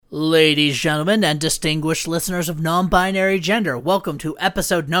Ladies, gentlemen, and distinguished listeners of non-binary gender, welcome to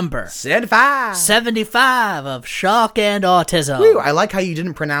episode number 75 of Shock and Autism. Woo, I like how you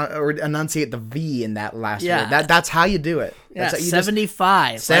didn't pronounce or enunciate the V in that last word. That's how you do it. Yeah, That's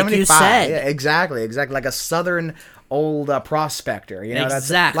 75, 75, like you said. Yeah, exactly. Like a southern old prospector. You know,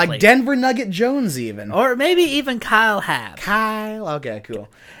 exactly. That's like Denver Nugget Jones even. Or maybe even Kyle Habb. Okay, cool.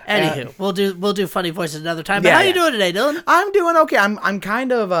 Anywho, we'll do funny voices another time. But how you doing today, Dylan? I'm doing okay. I'm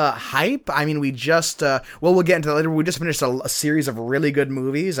kind of hype. I mean, we just we'll get into that later. We just finished a series of really good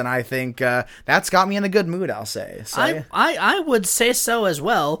movies, and I think that's got me in a good mood. I'll say. So, I would say so as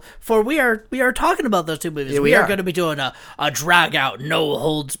well. For we are talking about those two movies. Yeah, we are going to be doing a drag out, no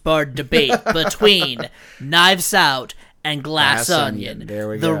holds barred debate between Knives Out and Glass Onion. There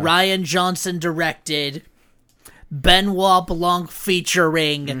we go. The go. Rian Johnson directed, Benoit Blanc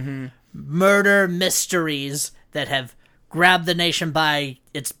featuring murder mysteries that have grabbed the nation by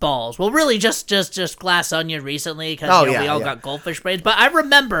its balls. Well, really, just Glass Onion recently, because we all got goldfish brains. But I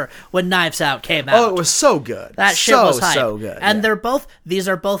remember when Knives Out came out. Oh, it was so good. That shit was hype. So good. And these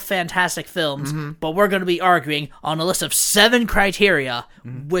are both fantastic films, but we're going to be arguing on a list of 7 criteria,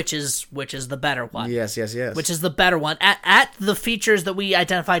 which is the better one. Yes. Which is the better one. At the features that we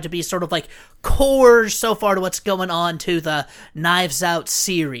identified to be sort of like cores so far to what's going on to the Knives Out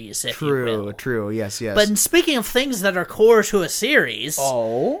series, if you will. True, yes. But speaking of things that are core to a series,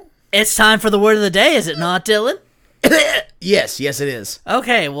 it's time for the word of the day, is it not, Dylan? Yes, it is.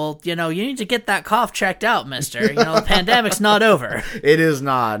 Okay, well, you need to get that cough checked out, mister. The pandemic's not over. It is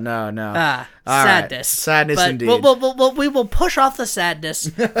not, no. Sadness. Right. Sadness but indeed. We will push off the sadness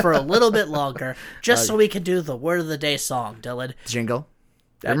for a little bit longer, just so we can do the word of the day song, Dylan. Jingle.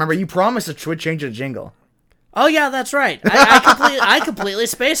 Remember, you promised to change the jingle. Oh, yeah, that's right. I completely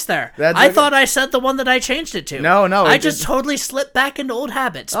spaced there. I thought I said the one that I changed it to. No. I just totally slipped back into old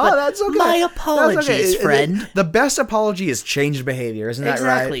habits. Oh, that's okay. My apologies, friend. The best apology is changed behavior, isn't that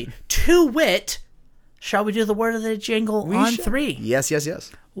right? Exactly. To wit, shall we do the word of the jingle on 3? Yes.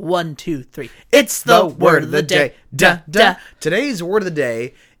 1, 2, 3. It's the word of the day. Da. Today's word of the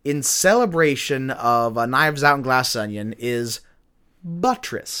day, in celebration of Knives Out and Glass Onion, is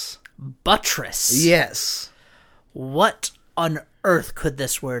buttress. Buttress? Yes. What on earth could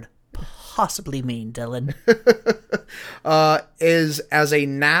this word possibly mean, Dylan? Is as a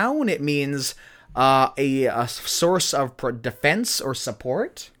noun, it means a source of defense or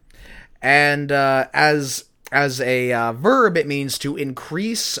support, and as a verb, it means to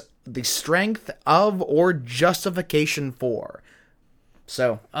increase the strength of or justification for.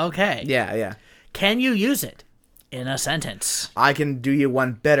 So okay, yeah. Can you use it in a sentence? I can do you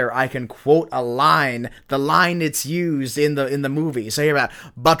one better. I can quote a line, the line it's used in the movie. So here about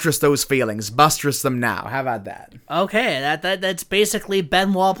buttress those feelings, buttress them now. How about that? Okay, that's basically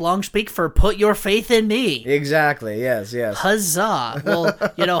Benoit Blanc speak for put your faith in me. Exactly. Yes. Huzzah! Well,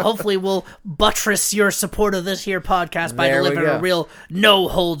 hopefully we'll buttress your support of this here podcast by delivering a real no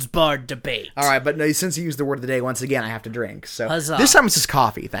holds barred debate. All right, but no, since you used the word of the day once again, I have to drink. So huzzah! This time it's just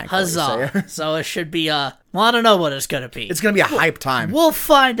coffee. Thankfully. Huzzah! So it should be well, I don't know what it's going to be. It's going to be a hype time. We'll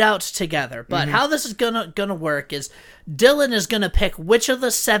find out together. But how this is gonna work is Dylan is going to pick which of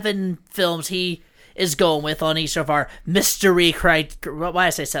the 7 films he is going with on each of our mystery criteria. Why I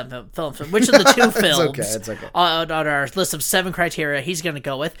say 7 films? Which of the 2 films it's okay. On our list of 7 criteria he's going to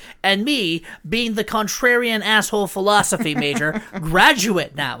go with. And me, being the contrarian asshole philosophy major,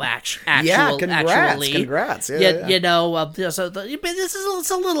 graduate now, actually. Congrats. Yeah. So this is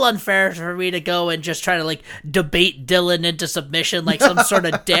it's a little unfair for me to go and just try to debate Dylan into submission like some sort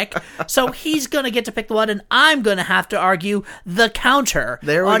of dick. So he's going to get to pick the one, and I'm going to have to argue the counter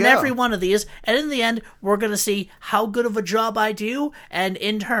on every one of these. And in the end, we're going to see how good of a job I do, and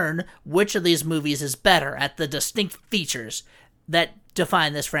in turn, which of these movies is better at the distinct features that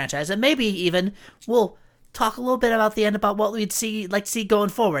define this franchise. And maybe even we'll talk a little bit about the end, about what we'd see going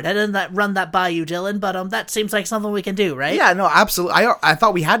forward. I didn't run that by you, Dylan, but that seems like something we can do, right? Yeah, no, absolutely. I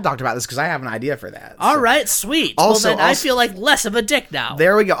thought we had talked about this because I have an idea for that. All right, sweet. I feel like less of a dick now.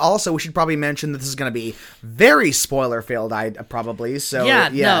 There we go. Also, we should probably mention that this is going to be very spoiler-filled, probably. So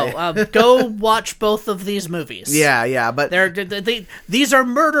go watch both of these movies. Yeah, but these are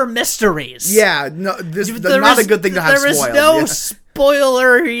murder mysteries. Yeah, no, this is not a good thing to have spoiled. There is no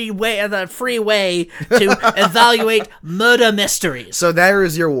free way to evaluate murder mysteries. So there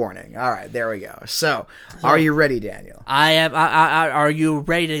is your warning. All right, there we go. So, are you ready, Daniel? I am. Are you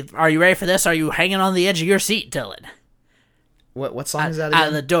ready? Are you ready for this? Are you hanging on the edge of your seat, Dylan? What song is that again? Out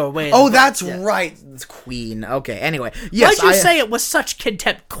of the doorway. Oh, that's right. It's Queen. Okay. Anyway, yes. Why'd you say it with such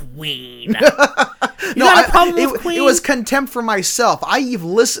contempt, Queen? No, got a problem with Queen? It was contempt for myself. I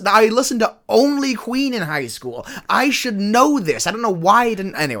listened to only Queen in high school. I should know this. I don't know why I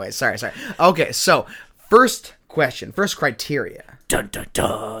didn't. Anyway, sorry. Okay, so first question, first criteria. Dun dun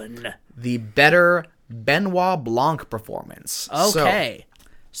dun. The better Benoit Blanc performance. Okay.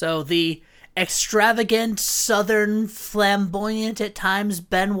 So the extravagant, southern, flamboyant at times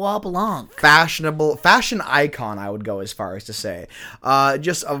Benoit Blanc. Fashion icon, I would go as far as to say.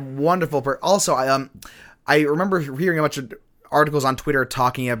 Just a wonderful also, I remember hearing a bunch of articles on Twitter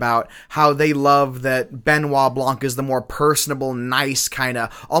talking about how they love that Benoit Blanc is the more personable, nice, kind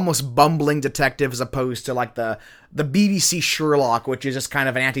of almost bumbling detective as opposed to like the BBC Sherlock, which is just kind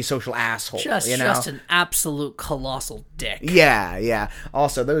of an antisocial asshole. Just an absolute colossal dick. Yeah.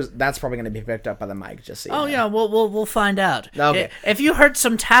 Also, that's probably going to be picked up by the mic. Just so you know. Yeah, we'll find out. Okay. If you heard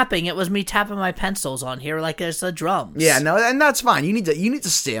some tapping, it was me tapping my pencils on here like it's the drums. Yeah, no, and that's fine. You need to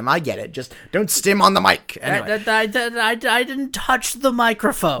stim. I get it. Just don't stim on the mic. Anyway. I didn't touch the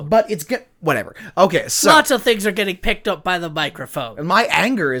microphone. But it's good. Whatever. Okay, so lots of things are getting picked up by the microphone. My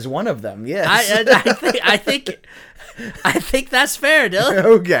anger is one of them. Yes. I think that's fair, Dylan.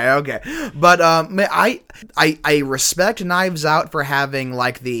 Okay. But I respect Knives Out for having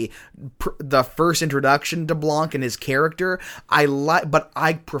like the first introduction to Blanc and his character. But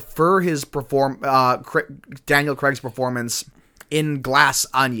I prefer his Daniel Craig's performance in Glass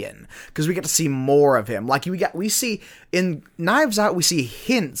Onion, because we get to see more of him. Like we see in Knives Out, we see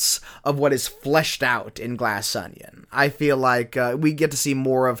hints of what is fleshed out in Glass Onion. I feel like we get to see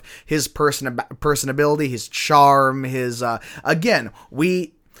more of his personability, his charm, his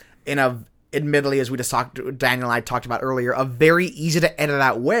admittedly, as we just Daniel and I talked about earlier, a very easy to edit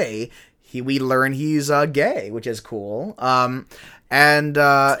out way. We learn he's gay, which is cool. And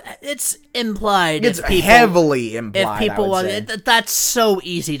it's implied. It's heavily implied. If people want, that's so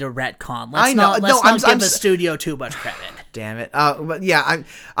easy to retcon. Let's not give the studio too much credit. Damn it. But yeah,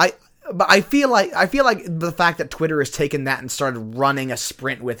 but I feel like the fact that Twitter has taken that and started running a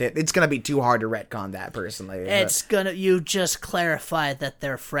sprint with it, it's gonna be too hard to retcon that personally. You just clarify that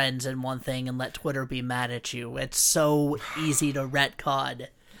they're friends in one thing and let Twitter be mad at you. It's so easy to retcon.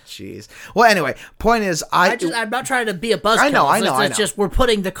 Jeez. Well, anyway, point is, I'm not trying to be a buzzkill. I know. It's just we're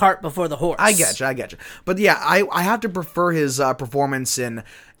putting the cart before the horse. I get you. But yeah, I have to prefer his performance in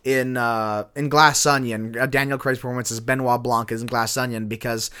Glass Onion. Daniel Craig's performance as Benoit Blanc is in Glass Onion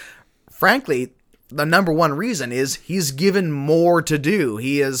because, frankly, the number one reason is he's given more to do.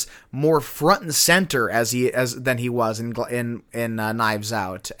 He is more front and center than he was in Knives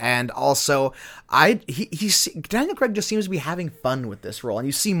Out, and also Daniel Craig just seems to be having fun with this role, and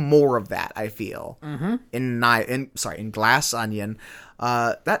you see more of that. I feel in Glass Onion.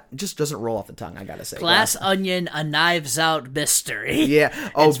 That just doesn't roll off the tongue, I gotta say. Glass Onion, a Knives Out mystery.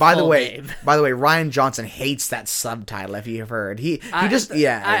 Yeah. Oh, by the way, Rian Johnson hates that subtitle. If you've heard,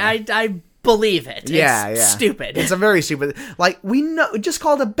 I believe it. It's stupid. It's a very stupid. Like, we know, just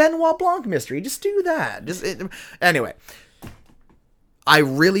call it a Benoit Blanc mystery. Just do that. Anyway. I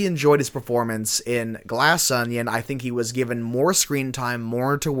really enjoyed his performance in Glass Onion. I think he was given more screen time,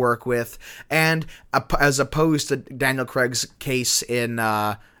 more to work with, and as opposed to Daniel Craig's case in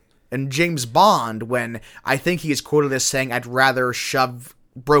James Bond, when I think he is quoted as saying, "I'd rather shove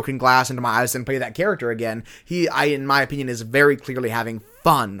broken glass into my eyes than play that character again." In my opinion, is very clearly having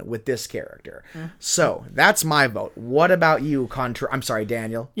fun with this character. So that's my vote. What about you, I'm sorry,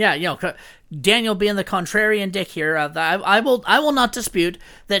 Daniel? Yeah, Daniel being the contrarian dick here. I will not dispute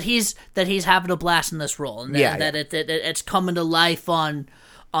that he's having a blast in this role, and that it's coming to life on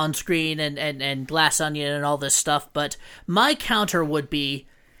screen and Glass Onion and all this stuff. But my counter would be,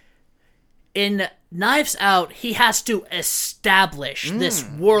 in Knives Out, he has to establish this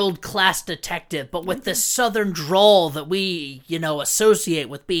world-class detective, but with this southern drawl that we, associate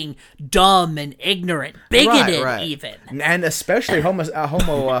with being dumb and ignorant, bigoted even. And especially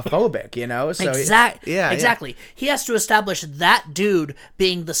homophobic, So exactly. He has to establish that dude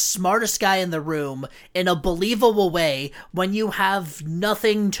being the smartest guy in the room in a believable way when you have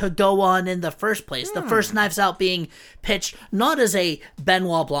nothing to go on in the first place. The first Knives Out being pitched not as a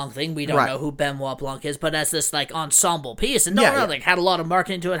Benoit Blanc thing, we don't know who Benoit Blanc is, but as this like ensemble piece, and had a lot of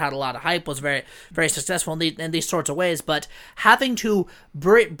marketing to it, had a lot of hype, was very, very successful in these sorts of ways. But having to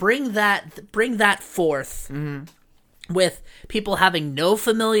bring that forth with people having no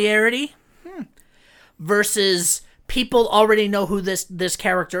familiarity versus people already know who this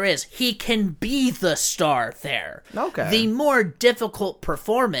character is, he can be the star there. Okay. The more difficult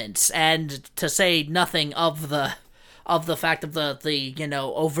performance, and to say nothing of the the fact of the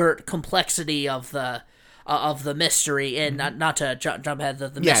overt complexity of the mystery in not to jump ahead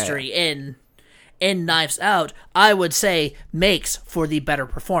the mystery in Knives Out, I would say makes for the better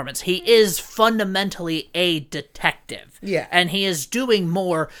performance. He is fundamentally a detective. Yeah. And he is doing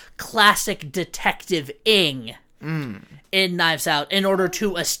more classic detective-ing in Knives Out in order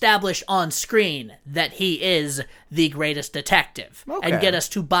to establish on screen that he is the greatest detective. Okay. And get us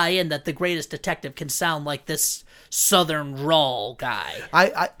to buy in that the greatest detective can sound like this southern drawl guy.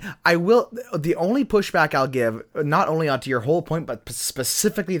 I will. The only pushback I'll give, not only onto your whole point, but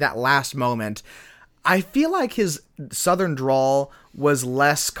specifically that last moment, I feel like his southern drawl was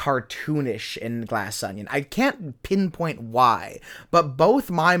less cartoonish in Glass Onion. I can't pinpoint why, but both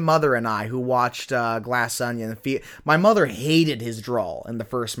my mother and I, who watched Glass Onion, my mother hated his drawl in the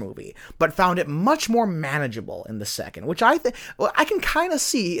first movie, but found it much more manageable in the second, which I can kind of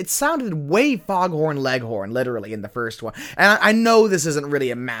see. It sounded way Foghorn Leghorn, literally, in the first one. And I know this isn't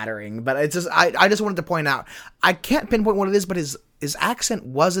really a mattering, but it's just I just wanted to point out, I can't pinpoint what it is, but his accent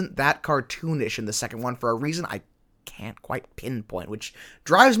wasn't that cartoonish in the second one for a reason I can't quite pinpoint, which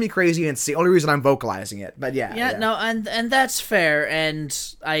drives me crazy, and it's the only reason I'm vocalizing it. But yeah. No, and that's fair, and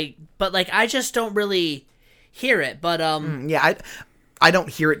I just don't really hear it. But I don't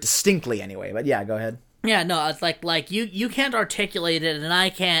hear it distinctly anyway. But yeah, go ahead. Yeah, no, it's like you can't articulate it, and I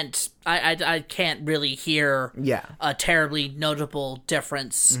can't really hear a terribly notable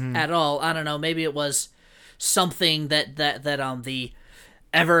difference at all. I don't know, maybe it was something that the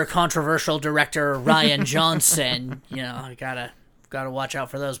ever controversial director Rian Johnson, I gotta watch out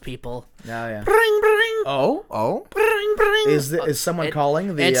for those people. Oh yeah. Bring, bring. Oh. Bring, bring. Is someone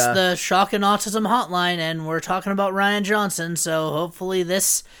calling the? It's the Shock and Autism Hotline, and we're talking about Rian Johnson. So hopefully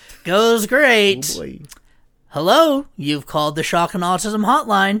this goes great. Oh boy. Hello, you've called the Shock and Autism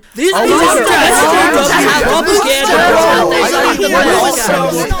Hotline.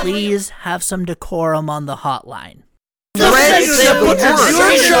 Please have some decorum on the hotline. Okay,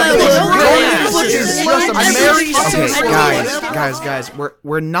 guys,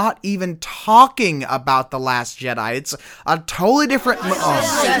 we're not even talking about The Last Jedi. It's a totally different. I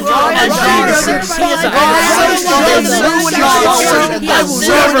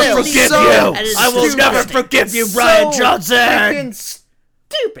will never forgive you, Rian Johnson.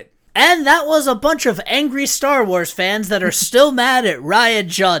 Stupid. And that was a bunch of angry Star Wars fans that are still mad at Rian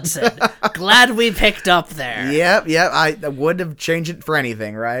Johnson. Glad we picked up there. Yep. I wouldn't have changed it for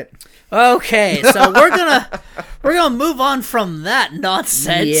anything, right? Okay, so we're gonna move on from that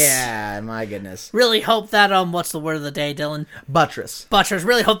nonsense. Yeah, my goodness. Really hope that what's the word of the day, Dylan? Buttress.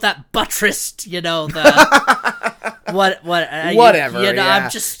 Really hope that buttressed, the whatever. I'm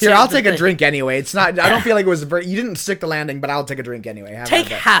just here. I'll take a drink anyway. It's not. I don't feel like it was. You didn't stick the landing, but I'll take a drink anyway. Take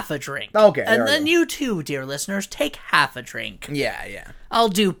half a drink. Okay, and then you too, dear listeners, take half a drink. Yeah. I'll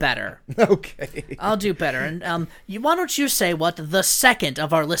do better. Okay. I'll do better. And why don't you say what the second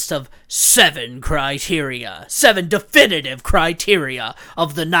of our list of 7 definitive criteria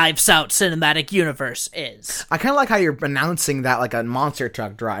of the Knives Out cinematic universe is? I kind of like how you're announcing that like a monster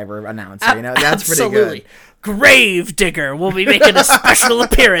truck driver announcer. That's pretty good. Gravedigger will be making a special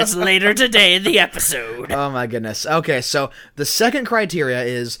appearance later today in the episode. Oh my goodness. Okay, so the second criteria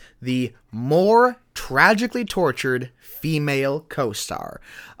is the more tragically tortured female co-star.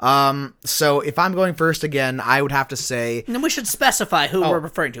 So if I'm going first again, I would have to say... And then we should specify who we're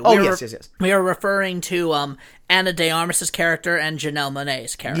referring to. Yes. We are referring to Ana de Armas's character and Janelle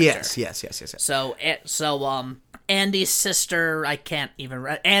Monáe's character. Yes. So Andy's sister,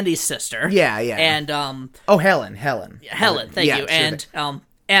 Andy's sister. Yeah. And Helen. Helen, thank you. Sure and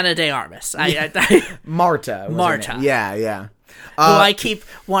Ana de Armas. Marta. Marta. Yeah. Who I keep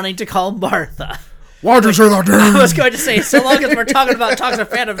wanting to call Martha. Why'd you say that, dude? I was going to say, so long as we're talking about Toxic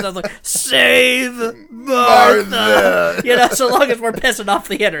Phantoms, I was like, save Martha. So long as we're pissing off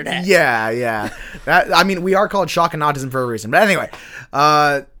the internet. Yeah. We are called Shock and Autism for a reason. But anyway,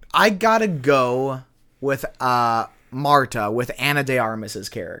 I gotta go with Marta, with Ana de Armas's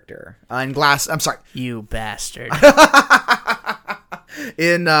character in Glass. I'm sorry, you bastard.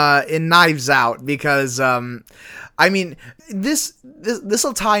 in Knives Out, because this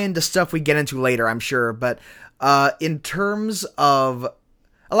will tie into stuff we get into later, I'm sure, but in terms of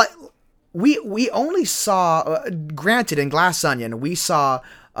we only saw, granted, in Glass Onion we saw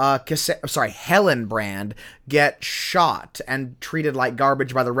Helen Brand get shot and treated like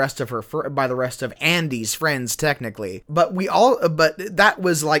garbage by the rest of Andy's friends, technically, but that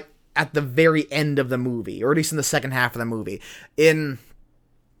was like at the very end of the movie, or at least in the second half of the movie. In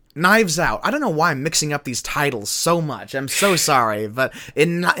Knives Out, I don't know why I'm mixing up these titles so much. I'm so sorry, but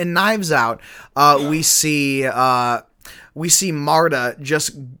in Knives Out, we see we see Marta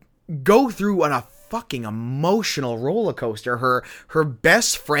just go through a fucking emotional roller coaster. Her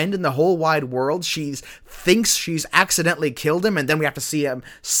best friend in the whole wide world, she thinks she's accidentally killed him, and then we have to see him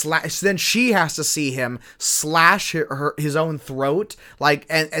slash. Then she has to see him slash his own throat, like,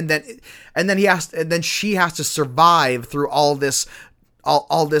 and then she has to survive through all this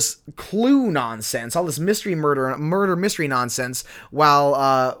clue nonsense, all this murder mystery nonsense,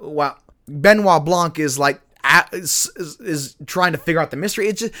 while Benoit Blanc is like is trying to figure out the mystery.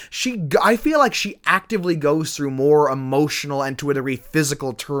 It's just I feel like she actively goes through more emotional and to a degree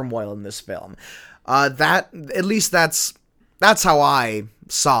physical turmoil in this film. That at least that's how I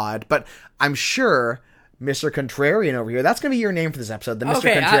saw it, but I'm sure Mr. Contrarian over here, that's going to be your name for this episode, the Mr.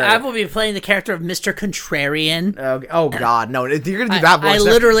 Okay, Contrarian. I will be playing the character of Mr. Contrarian. Oh God, no, you're going to do that voice. I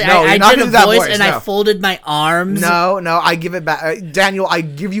literally, no, I did a voice and I folded my arms. No, I give it back. Daniel, I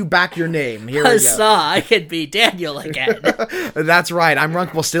give you back your name. Here we go. I could be Daniel again. That's right, I'm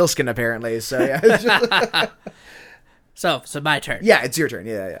Runkelstiltskin apparently, so yeah. So my turn. Yeah, it's your turn,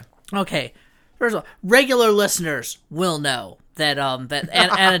 yeah. Okay, first of all, regular listeners will know that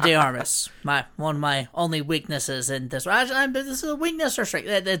Ana de Armas, one of my only weaknesses in this. This is a weakness or strength.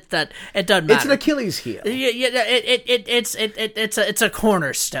 That it doesn't matter. It's an Achilles heel. Yeah, it's a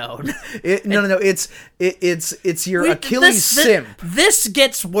cornerstone. No. It's your Achilles simp. This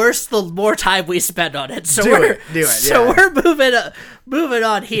gets worse the more time we spend on it. So do it. So we're moving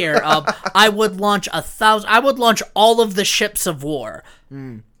on here. I would launch all of the ships of war.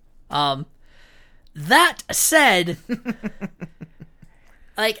 That said,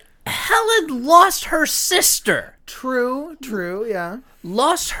 like, Helen lost her sister. True, yeah.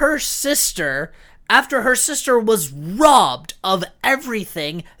 Lost her sister after her sister was robbed of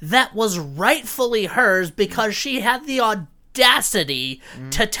everything that was rightfully hers because she had the audacity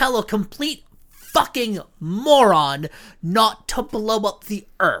to tell a complete fucking moron not to blow up the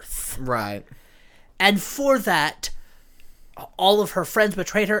earth. Right. And for that, all of her friends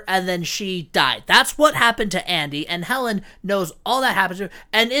betrayed her, and then she died. That's what happened to Andy, and Helen knows all that happened to her.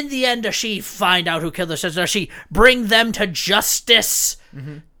 And in the end, does she find out who killed her sister? Does she bring them to justice?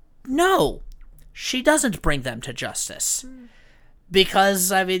 Mm-hmm. No, she doesn't bring them to justice.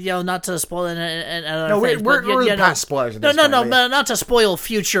 Because, I mean, not to spoil we're past spoilers. No, not to spoil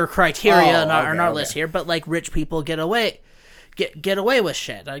future criteria on our list here, but, like, rich people get away with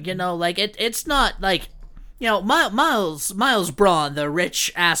shit. It's not, like, Miles Braun, the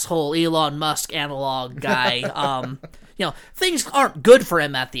rich asshole Elon Musk analog guy, things aren't good for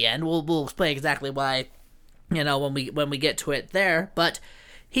him at the end. We'll explain exactly why, when we get to it there. But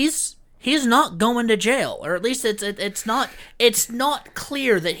he's not going to jail, or at least it's not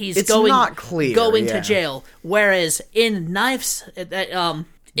clear that he's going to jail. Whereas in Knives Out.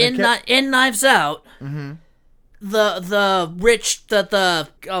 Mm-hmm. The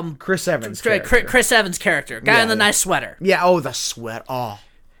Chris Evans character. Chris Evans character, guy in the nice sweater. Yeah, the sweat. The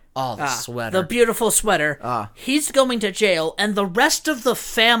sweater. The beautiful sweater. He's going to jail, and the rest of the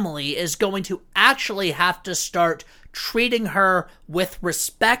family is going to actually have to start treating her with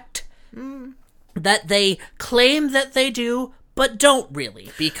respect that they claim that they do, but don't really,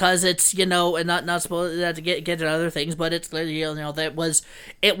 because it's, and not supposed to get into other things, but it's, that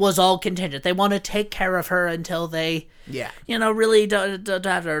it was all contingent. They want to take care of her until they, really don't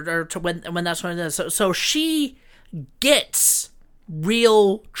have her, or to when that's when it is. So she gets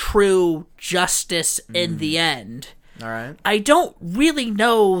real, true justice in the end. All right. I don't really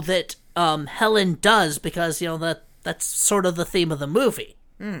know that Helen does, because, that's sort of the theme of the movie.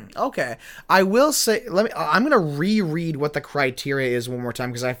 Okay. I will say, I'm going to reread what the criteria is one more time,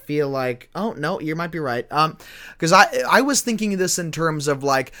 because I feel like, oh, no, you might be right. Because I was thinking of this in terms of,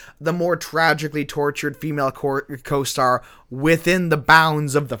 like, the more tragically tortured female co-star within the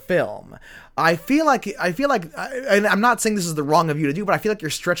bounds of the film. I feel like, and I'm not saying this is the wrong of you to do, but I feel like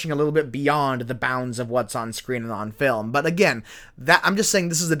you're stretching a little bit beyond the bounds of what's on screen and on film. But again, I'm just saying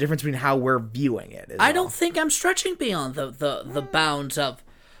this is the difference between how we're viewing it. I don't think I'm stretching beyond the bounds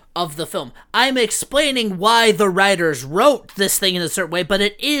of the film. I'm explaining why the writers wrote this thing in a certain way, but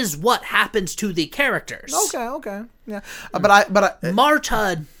it is what happens to the characters. Okay. Yeah. But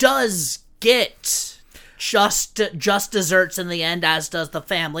Marta does get just desserts in the end, as does the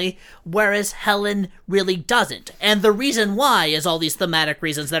family, whereas Helen really doesn't. And the reason why is all these thematic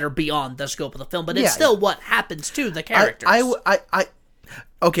reasons that are beyond the scope of the film, but it's still what happens to the characters.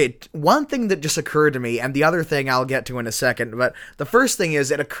 Okay, one thing that just occurred to me, and the other thing I'll get to in a second, but the first thing is,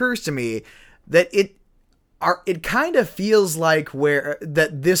 it occurs to me that it kind of feels like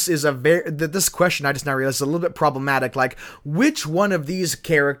this question I just now realized is a little bit problematic. Like, which one of these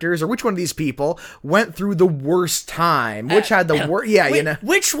characters or which one of these people went through the worst time? Which had the worst? Yeah, you know.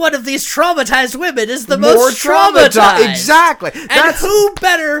 Which one of these traumatized women is the most traumatized? Exactly. And who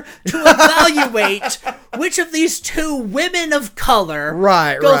better to evaluate which of these two women of color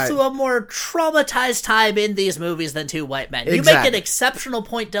go through a more traumatized time in these movies than two white men? You make an exceptional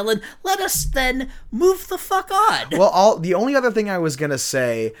point, Dylan. Let us then move the fuck on. Well, the only other thing I was gonna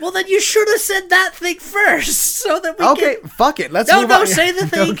say. Well, then you should have said that thing first, so that we. Okay, fuck it. Let's move on. No, say the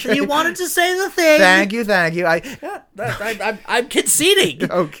thing. Okay. You wanted to say the thing. Thank you. I'm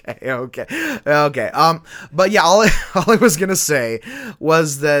conceding. Okay. But yeah, all I was gonna say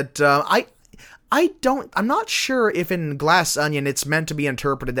was that I'm not sure if in Glass Onion it's meant to be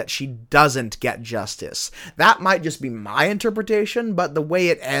interpreted that she doesn't get justice. That might just be my interpretation, but the way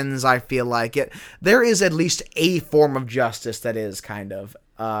it ends, I feel like there is at least a form of justice that is kind of,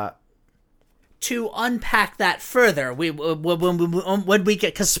 To unpack that further, when we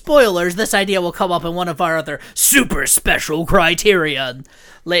get, because spoilers, this idea will come up in one of our other super special criterion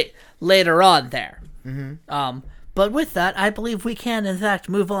later on there. Mm-hmm. But with that, I believe we can, in fact,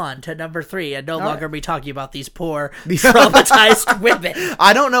 move on to number 3 and no longer be talking about these poor, traumatized women.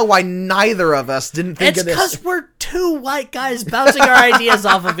 I don't know why neither of us didn't think of this. It's because we're two white guys bouncing our ideas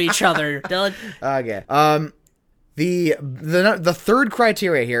off of each other, Dylan. Okay. The third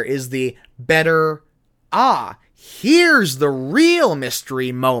criteria here is the better. Here's the real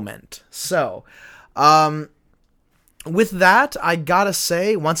mystery moment. So, with that, I gotta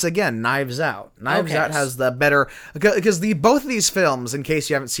say, once again, Knives Out. Knives Out has the better, because both of these films, in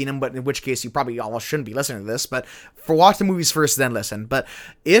case you haven't seen them, but in which case you probably almost shouldn't be listening to this, but watch the movies first, then listen. But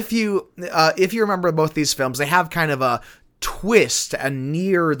if you remember both these films, they have kind of a twist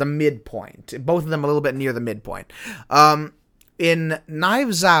near the midpoint. Both of them a little bit near the midpoint. In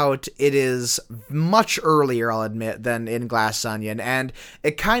Knives Out, it is much earlier, I'll admit, than in Glass Onion, and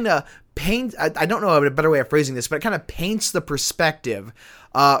it kind of paints, I don't know a better way of phrasing this, but it kind of paints the perspective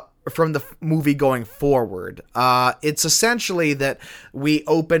from the movie going forward. It's essentially that we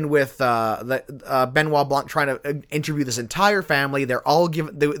open with Benoit Blanc trying to interview this entire family. They're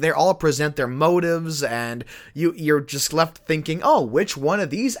all present their motives, and you're just left thinking, oh, which one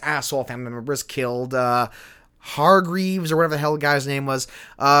of these asshole family members killed Hargreaves or whatever the hell the guy's name was.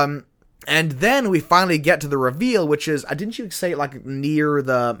 And then we finally get to the reveal, which is, didn't you say like near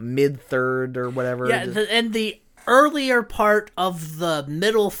the mid-third or whatever? Yeah, and the earlier part of the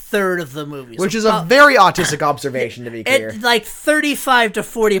middle third of the movie. Which is a very autistic observation, to be clear. Like 35 to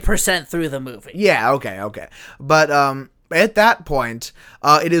 40% through the movie. Yeah, okay. But at that point,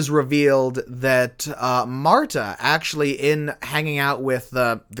 it is revealed that Marta, actually in hanging out with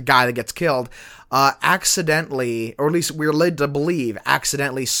the guy that gets killed, accidentally, or at least we're led to believe,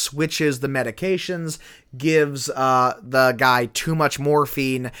 accidentally switches the medications, gives the guy too much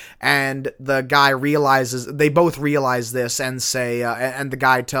morphine, and the guy they both realize this and say, and the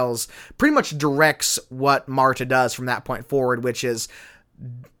guy pretty much directs what Marta does from that point forward, which is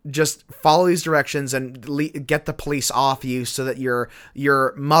just follow these directions and get the police off you so that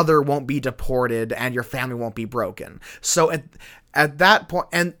your mother won't be deported and your family won't be broken. So at that point,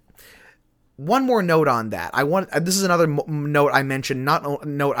 and one more note on that. This is another note I mentioned,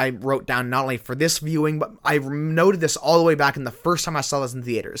 note I wrote down not only for this viewing, but I noted this all the way back in the first time I saw this in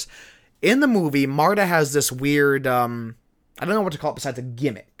theaters. In the movie, Marta has this weird, I don't know what to call it besides a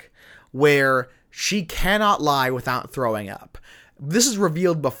gimmick, where she cannot lie without throwing up. This is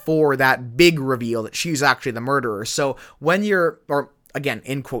revealed before that big reveal that she's actually the murderer. So or again,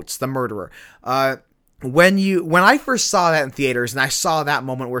 in quotes, the murderer, when I first saw that in theaters and I saw that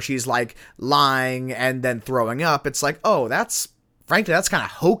moment where she's like lying and then throwing up, it's like, oh, that's kind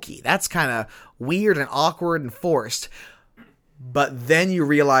of hokey. That's kind of weird and awkward and forced. But then you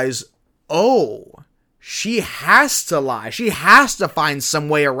realize, oh, she has to lie. She has to find some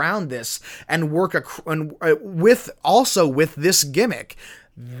way around this and work with this gimmick.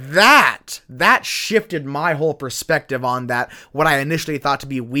 That shifted my whole perspective on that, what I initially thought to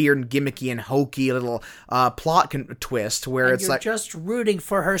be weird and gimmicky and hokey little plot twist, where and it's you're like just rooting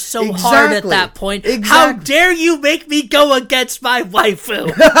for her so hard at that point. How dare you make me go against my waifu?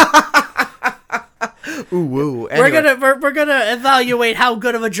 Ooh, woo. Anyway. We're gonna evaluate how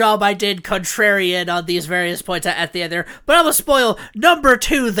good of a job I did contrarian on these various points at the end there. But I'm gonna spoil number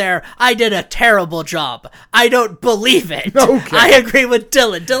 2 there. I did a terrible job. I don't believe it. Okay. I agree with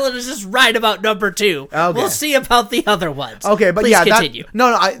Dylan. Dylan is just right about number 2. Okay. We'll see about the other ones. Okay, but please yeah, continue.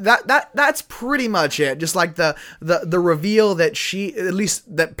 That's pretty much it. Just like the reveal that she, at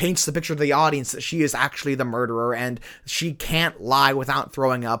least that paints the picture to the audience that she is actually the murderer and she can't lie without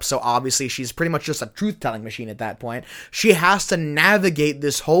throwing up. So obviously she's pretty much just a truth-telling machine at that point. She has to navigate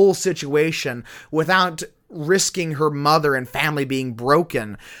this whole situation without risking her mother and family being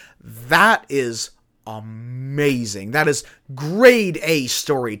broken. That is amazing. That is grade A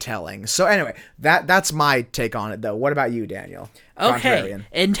storytelling. So anyway, that's my take on it, though. What about you, Daniel? Okay, Contrarian.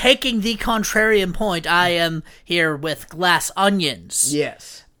 in taking the contrarian point, I am here with Glass Onions.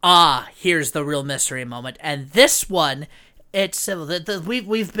 Yes. Here's the real mystery moment, and this one, it's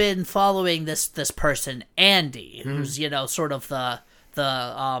we've been following this person Andy, who's sort of the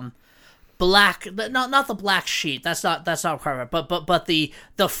black, not the black sheep. That's not correct. But the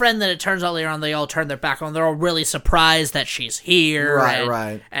friend that it turns out later on they all turn their back on. They're all really surprised that she's here,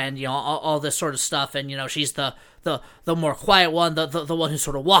 right, and all this sort of stuff. And she's the more quiet one, the one who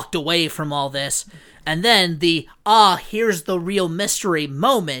sort of walked away from all this. And then here's the real mystery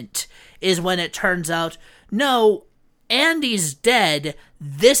moment is when it turns out, no, Andy's dead.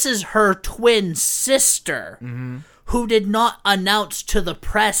 This is her twin sister, who did not announce to the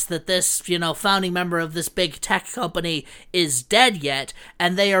press that this, founding member of this big tech company is dead yet,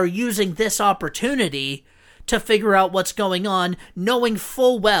 and they are using this opportunity to figure out what's going on, knowing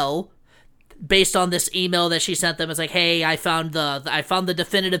full well, based on this email that she sent them, it's like, hey, I found the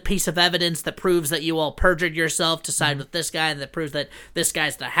definitive piece of evidence that proves that you all perjured yourself to side with this guy, and that proves that this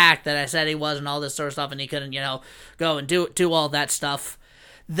guy's the hack that I said he was, and all this sort of stuff, and he couldn't, go and do all that stuff.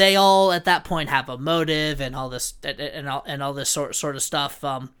 They all at that point have a motive, and all this and all this sort of stuff.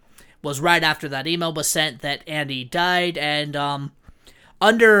 Was right after that email was sent that Andy died, and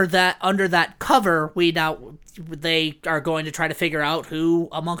under that cover, they are going to try to figure out who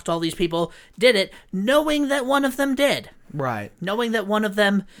amongst all these people did it, knowing that one of them did. Right. Knowing that one of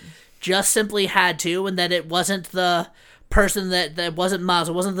them just simply had to, and that it wasn't the person that wasn't Miles,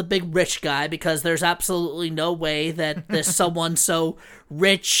 it wasn't the big rich guy, because there's absolutely no way that this someone so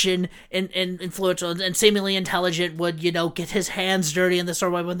rich and influential and seemingly intelligent would, get his hands dirty in this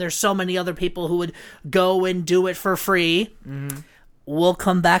sort of way when there's so many other people who would go and do it for free. Mm-hmm. We'll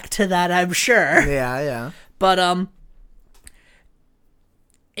come back to that, I'm sure. Yeah. But,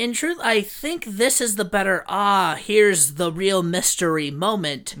 in truth, I think this is the better, here's the real mystery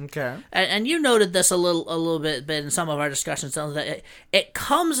moment. Okay. And you noted this a little bit in some of our discussions, that it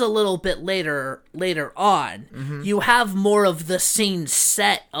comes a little bit later on. Mm-hmm. You have more of the scene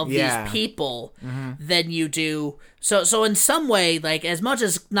set of these people than you do. So in some way, like, as much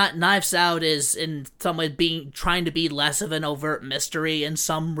as not Knives Out is in some way trying to be less of an overt mystery in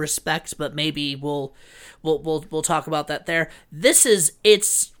some respects, but maybe we'll talk about that there. This is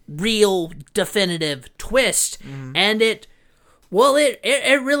its real definitive twist, and it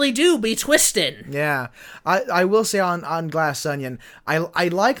really do be twisted. Yeah, I will say on Glass Onion, I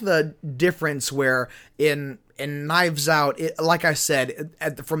like the difference where in Knives Out, like I said,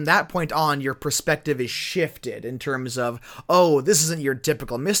 from that point on, your perspective is shifted in terms of, this isn't your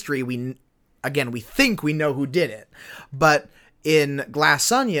typical mystery. We think we know who did it, but in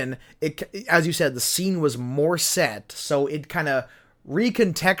Glass Onion, as you said, the scene was more set, so it kind of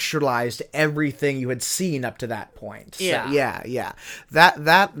recontextualized everything you had seen up to that point. So, yeah. That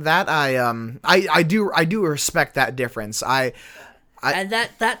I do respect that difference. And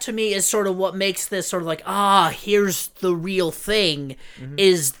that to me is sort of what makes this sort of like, here's the real thing,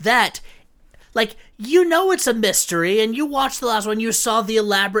 is that, like, it's a mystery, and you watched the last one, you saw the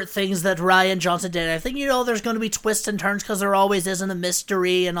elaborate things that Rian Johnson did. I think there's going to be twists and turns because there always isn't a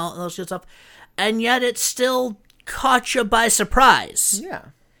mystery and all those good stuff, and yet it still caught you by surprise. Yeah,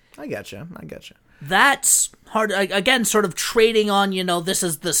 I getcha. That's hard. Again, sort of trading on, this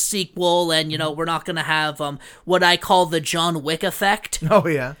is the sequel, and, we're not going to have what I call the John Wick effect. Oh,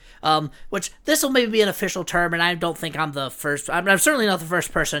 yeah. Which this will maybe be an official term, and I don't think I'm the first. I'm certainly not the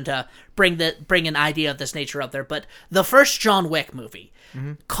first person to bring an idea of this nature up there. But the first John Wick movie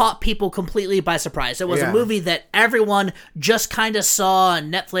caught people completely by surprise. It was a movie that everyone just kind of saw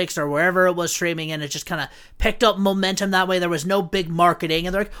on Netflix or wherever it was streaming, and it just kind of picked up momentum that way. There was no big marketing,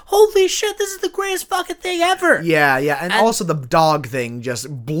 and they're like, "Holy shit, this is the greatest fucking thing ever!" Yeah, and also the dog thing just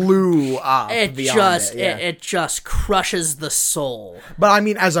blew up. It just crushes the soul. But I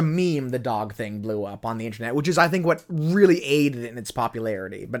mean, as a meme, the dog thing blew up on the internet, which is, I think, what really aided in its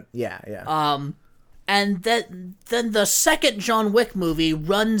popularity. But yeah. And then the second John Wick movie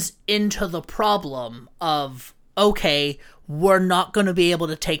runs into the problem of, okay, we're not going to be able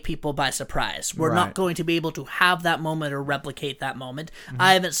to take people by surprise. We're not going to be able to have that moment or replicate that moment.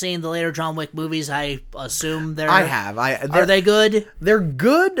 I haven't seen the later John Wick movies. I assume they're... I have. Are they good? They're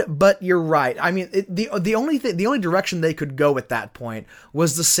good, but you're right. I mean, the only direction they could go at that point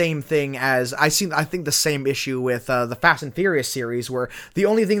was the same thing as I think the same issue with the Fast and Furious series, where the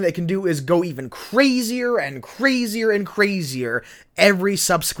only thing they can do is go even crazier and crazier and crazier every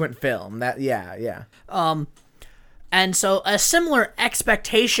subsequent film. And so a similar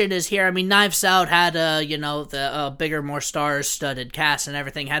expectation is here. I mean, Knives Out had the bigger, more stars-studded cast and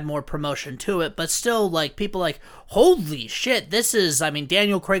everything, had more promotion to it, but still, like, people like, holy shit, this is, I mean,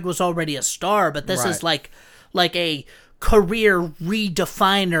 Daniel Craig was already a star, but this is like a career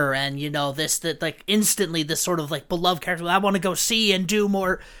redefiner, and instantly this sort of like beloved character I want to go see and do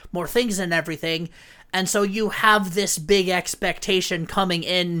more things and everything. And so you have this big expectation coming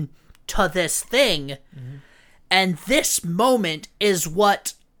in to this thing. And this moment is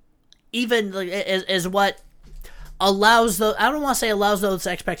what is what allows I don't want to say allows those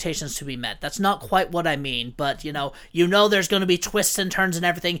expectations to be met. That's not quite what I mean, but there's going to be twists and turns and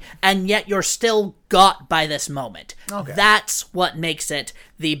everything, and yet you're still got by this moment. Okay. That's what makes it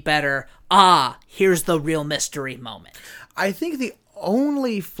the better, here's the real mystery moment. I think the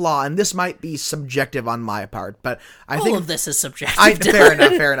only flaw, and this might be subjective on my part, but I think all of this is subjective.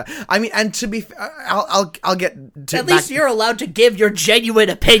 Fair enough. I mean, and to be, I'll get to. At least you're allowed to give your genuine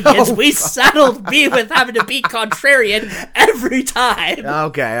opinions. We saddled me with having to be contrarian every time.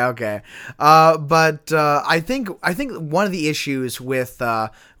 Okay. But I think one of the issues with Glass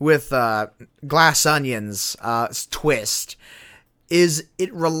Onion's twist is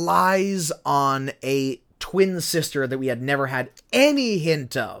it relies on a twin sister that we had never had any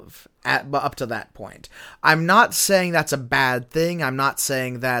hint of up to that point. I'm not saying that's a bad thing. I'm not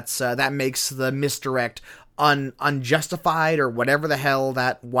saying that makes the misdirect unjustified or whatever the hell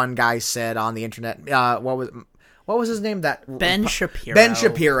that one guy said on the internet. What was his name? Ben Shapiro. Ben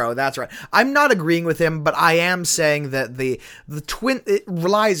Shapiro, that's right. I'm not agreeing with him, but I am saying that the twin, it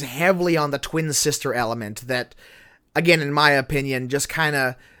relies heavily on the twin sister element that, again, in my opinion, just kind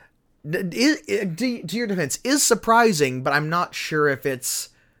of, to your defense, is surprising, but I'm not sure if it's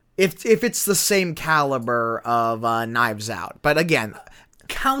the same caliber of Knives Out. But again,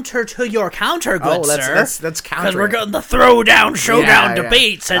 counter to your counter, good sir. That's counter. Because we're going the showdown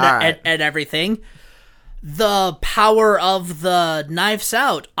debates and everything. The power of the Knives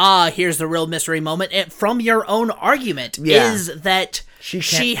Out. Here's the real mystery moment. From your own argument is that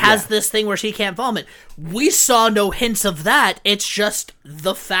she has this thing where she can't vomit. We saw no hints of that. It's just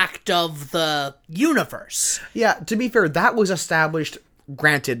the fact of the universe. Yeah, to be fair, that was established,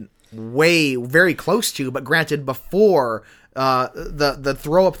 granted, very close to, but granted before the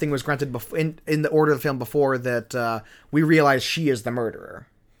throw up thing was granted in the order of the film before that we realized she is the murderer.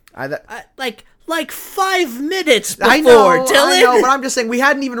 Like 5 minutes before, I know, Dylan. But I'm just saying we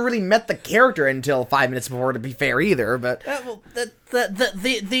hadn't even really met the character until 5 minutes before, to be fair, either. But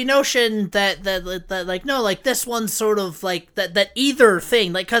the notion that this one's sort of like that either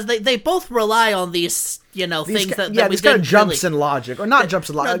thing, like, because they both rely on these things that we these kind of jumps really, in logic, or not jumps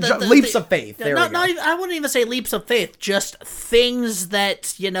in logic, leaps of faith. There we go. I wouldn't even say leaps of faith, just things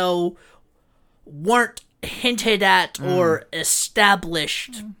that weren't hinted at or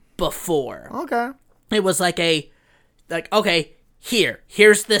established before. Okay. It was okay,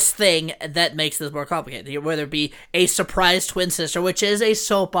 here's this thing that makes this more complicated. Whether it be a surprise twin sister, which is a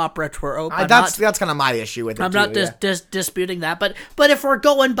soap opera trope. That's kind of my issue with it. I'm not disputing that, but if we're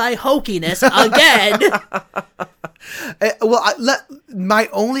going by hokiness again, my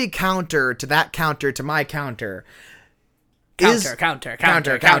only counter to that counter to my counter. Counter.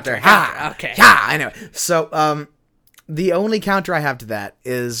 Okay. Yeah, I know. So, the only counter I have to that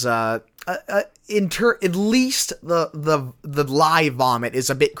is, at least the live vomit is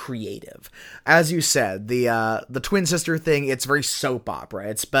a bit creative. As you said, the twin sister thing, it's very soap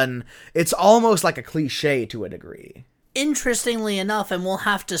opera. It's almost like a cliche to a degree. Interestingly enough, and we'll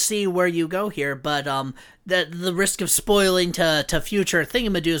have to see where you go here, but the risk of spoiling to future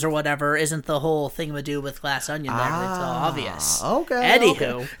thingamadoos or whatever isn't the whole thingamadoo with Glass Onion. It's so obvious. Okay. Anywho.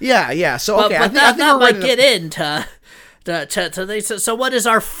 Okay. Yeah. So okay, but I think that might get into. So what is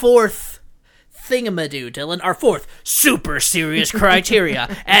our fourth thingamadoo, Dylan? Our fourth super serious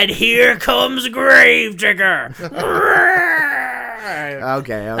criteria. And here comes Gravedigger.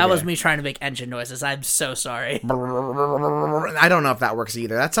 Okay. That was me trying to make engine noises. I'm so sorry. I don't know if that works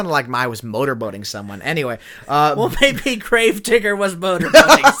either. That sounded like I was motorboating someone. Anyway. Well, maybe Gravedigger was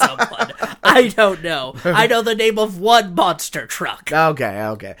motorboating someone. I don't know. I know the name of one monster truck.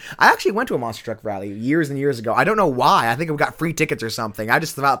 Okay. I actually went to a monster truck rally years and years ago. I don't know why. I think we got free tickets or something. I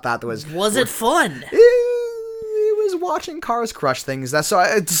just thought that was... Was it fun? It was watching cars crush things.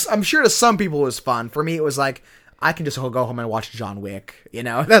 I'm sure to some people it was fun. For me, it was like, I can just go home and watch John Wick. You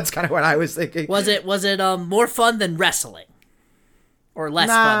know, that's kind of what I was thinking. Was it more fun than wrestling? Or less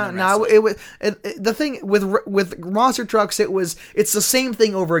fun than wrestling? No, it was the thing with monster trucks. It's the same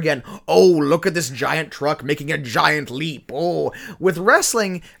thing over again. Oh, look at this giant truck making a giant leap. Oh, with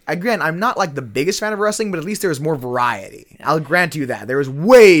wrestling, again, I'm not like the biggest fan of wrestling, but at least there's more variety. I'll grant you that there is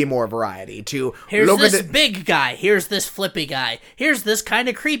way more variety to. Here's this big guy. Here's this flippy guy. Here's this kind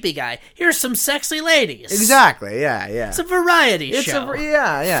of creepy guy. Here's some sexy ladies. Exactly. Yeah. It's a variety show.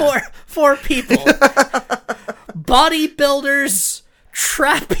 Yeah. For people, bodybuilders,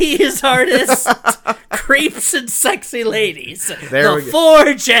 trapeze artists, creeps, and sexy ladies. The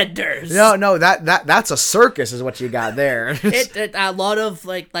four genders. No, that's a circus, is what you got there. A lot of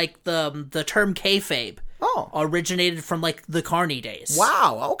like the term kayfabe. Originated from like the Carney days.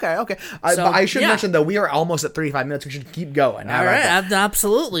 Wow. Okay. I should mention though, we are almost at 35 minutes. We should keep going. All right.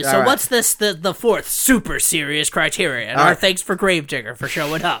 Absolutely. So what's this? The fourth super serious criterion. Our thanks for Gravedigger for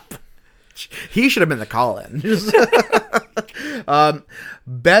showing up. He should have been the call-in.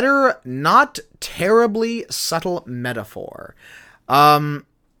 Better, not terribly subtle metaphor.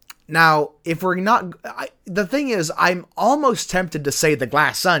 Now, if we're not... the thing is, I'm almost tempted to say the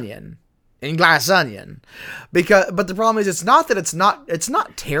glass onion. In Glass Onion. But the problem is, it's not that it's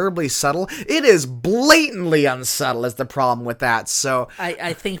not terribly subtle. It is blatantly unsubtle is the problem with that. So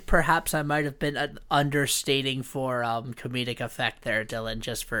I think perhaps I might have been understating for comedic effect there, Dylan,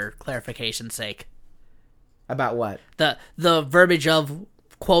 just for clarification's sake. About what? The verbiage of,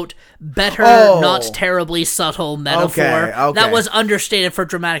 quote, better, not terribly subtle metaphor. Okay. That was understated for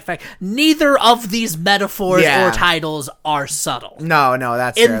dramatic effect. Neither of these metaphors or titles are subtle. No,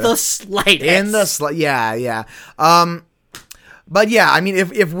 that's in the slightest. Yeah. But yeah, I mean,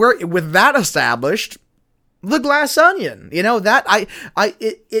 if we're with that established, the Glass Onion, you know that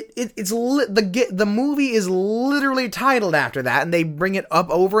the movie is literally titled after that, and they bring it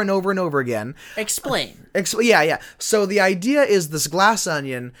up over and over and over again. Explain. Yeah. So the idea is this glass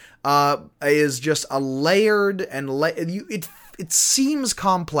onion is just a layered and it seems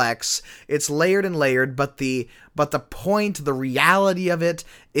complex. It's layered and layered, but the point, the reality of it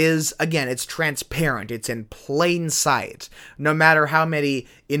is, again, it's transparent. It's in plain sight. No matter how many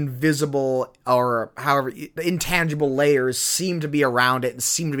invisible or however intangible layers seem to be around it and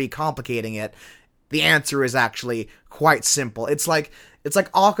seem to be complicating it, the answer is actually quite simple. It's like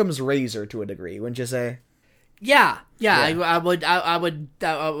Occam's razor to a degree, wouldn't you say? Yeah. I would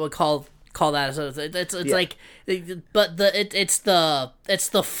call that. So it's like, but it's the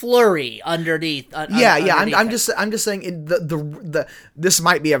flurry underneath. I'm just saying this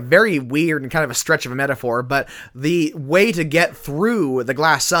might be a very weird and kind of a stretch of a metaphor, but the way to get through the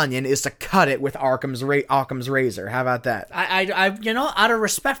glass onion is to cut it with Occam's razor. How about that? I out of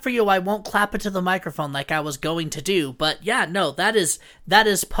respect for you, I won't clap into the microphone like I was going to do, but yeah, no, that is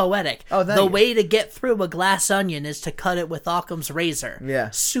poetic. The way to get through a glass onion is to cut it with Occam's razor.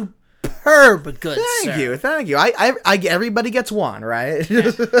 Yeah. Superb good, Thank you. I everybody gets one, right?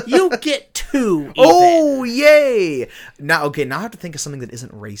 You get two, even. Oh, yay! Now I have to think of something that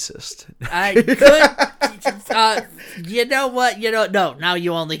isn't racist. I could, you know what? No, now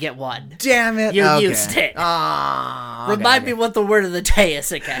you only get one. Damn it. You used it. Remind me what the word of the day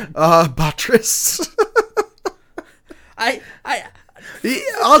is again. Buttress.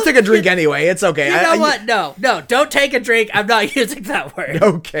 I'll take a drink anyway. It's okay. You know what? No, don't take a drink. I'm not using that word.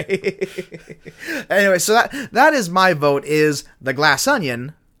 Okay. Anyway, so that is my vote, is the Glass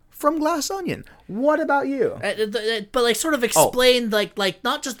Onion from Glass Onion. What about you? But like, sort of explain like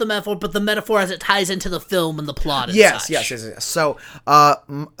not just the metaphor, but the metaphor as it ties into the film and the plot. And yes. such. So,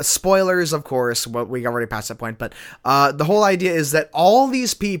 spoilers, of course. Well, we already passed that point, but the whole idea is that all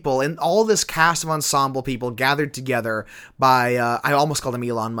these people and all this cast of ensemble people gathered together by I almost called him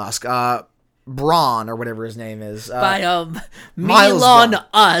Elon Musk. Braun, or whatever his name is. By Elon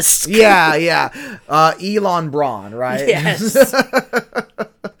Musk. Yeah. Elon Braun, right? Yes.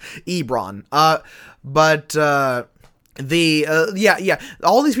 Ebron. But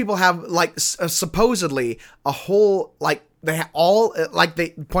all these people have like supposedly a whole like they all like they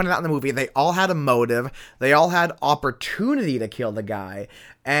pointed out in the movie, they all had a motive, they all had opportunity to kill the guy,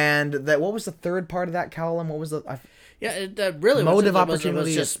 and that what was the third part of that, Callum? What was the Yeah, it really Motive, was, opportunity. It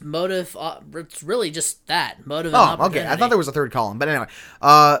was just motive. It's really just that motive. Oh, and okay. I thought there was a third column, but anyway.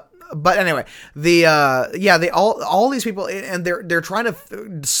 They all these people, and they're trying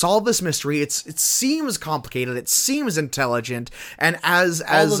to solve this mystery. It seems complicated. It seems intelligent, and as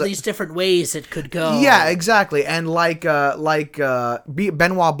all of these different ways it could go. Yeah, exactly. And like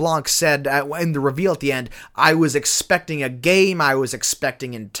Benoit Blanc said in the reveal at the end, I was expecting a game. I was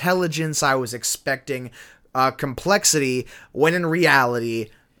expecting intelligence. I was expecting complexity. When in reality,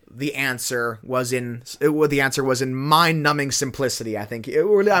 the answer was in mind-numbing simplicity. I think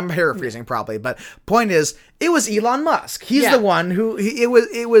I'm paraphrasing probably, but point is, it was Elon Musk. He's the one who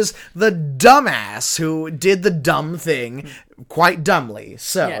it was the dumbass who did the dumb thing quite dumbly.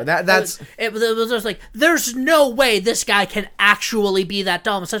 So that's it was just like, there's no way this guy can actually be that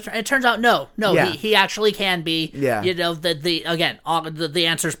dumb. So it turns out no, he actually can be. Yeah. You know, the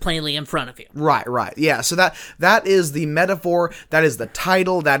answer's plainly in front of you. Right. Yeah. So that is the metaphor. That is the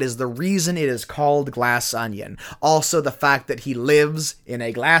title. That is the reason it is called Glass Onion. Also, the fact that he lives in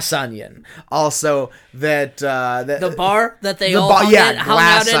a glass onion. Also, that the bar that they all hung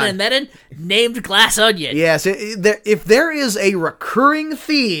out in and met in, named Glass Onion. Yes. If there is a recurring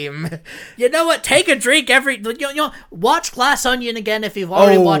theme, you know what? Take a drink watch Glass Onion again if you've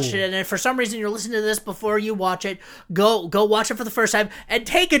already watched it, and if for some reason you're listening to this before you watch it, go watch it for the first time and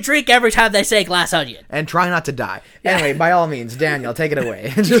take a drink every time they say Glass Onion, and try not to die. Anyway, by all means, Daniel, take it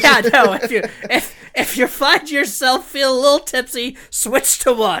away. If you find yourself feel a little tipsy, switch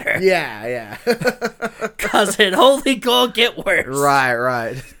to water. Yeah. Cause it only gonna get worse.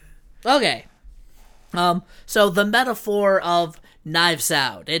 Right. Okay. So the metaphor of Knives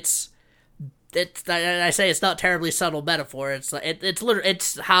Out, it's I say it's not terribly subtle metaphor. It's literally,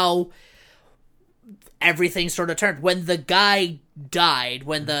 it's how everything sort of turned when the guy died,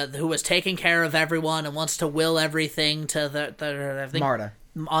 who was taking care of everyone and wants to will everything to Marta.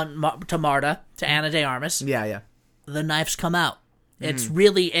 To Marta, to Ana de Armas. Yeah. The knives come out. It's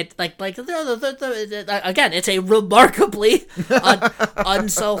really again. It's a remarkably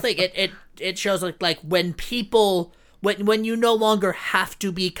unsolved thing. It shows like when people when you no longer have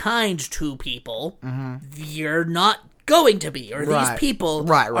to be kind to people, you're not going to be, or these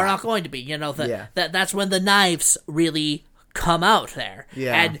people are not going to be. You know that's when the knives really come out there.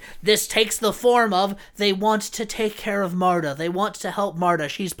 Yeah. And this takes the form of they want to take care of Marta. They want to help Marta.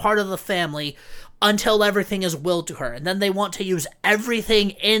 She's part of the family until everything is willed to her. And then they want to use everything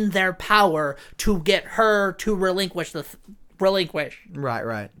in their power to get her to relinquish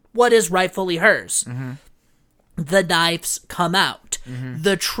Right. what is rightfully hers. The knives come out.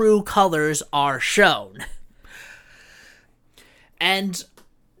 The true colors are shown. And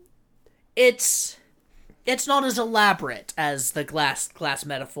it's not as elaborate as the glass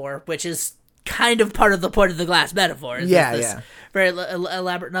metaphor, which is kind of part of the point of the glass metaphor. This very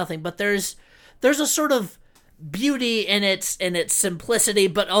elaborate nothing, but there's a sort of beauty in its simplicity,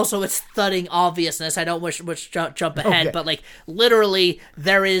 but also its thudding obviousness. I don't wish jump ahead, but like literally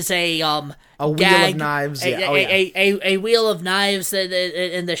there is a wheel gag, of knives, a wheel of knives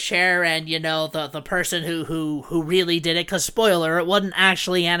in the share, and the person who really did it. Because spoiler, it wasn't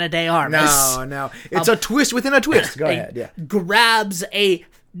actually Ana de Armas. No, it's a twist within a twist. Go ahead, yeah. Grabs a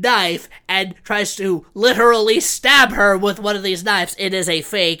knife and tries to literally stab her with one of these knives. It is a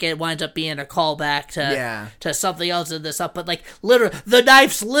fake. It winds up being a callback to something else in this up, but like literally the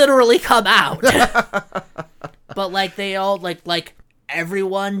knives literally come out. But like they all like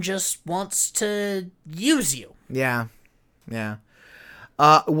everyone just wants to use you. Yeah.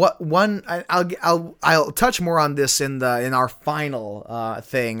 I'll touch more on this in our final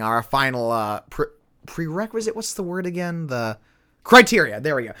thing, our final prerequisite. What's the word again? The criteria.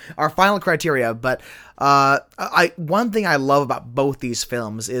 There we go. Our final criteria. But one thing I love about both these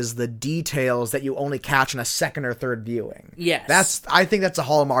films is the details that you only catch in a second or third viewing. Yes. I think that's a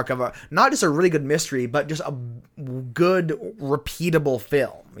hallmark of not just a really good mystery, but just a good repeatable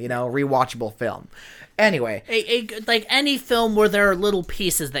film. Rewatchable film. Anyway, like any film where there are little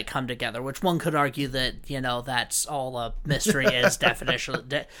pieces that come together, which one could argue that that's all a mystery is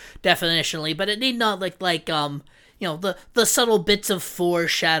definitionally, but it need not the subtle bits of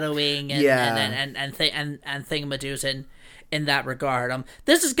foreshadowing and thingamadoos in that regard.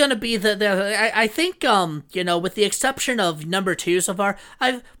 This is going to be I think with the exception of number 2 so far,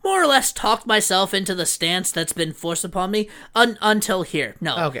 I've more or less talked myself into the stance that's been forced upon me until here.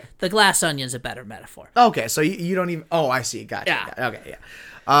 No, okay. The Glass Onion's a better metaphor. Okay, so you don't even. Oh, I see. Gotcha. Yeah. Okay, yeah.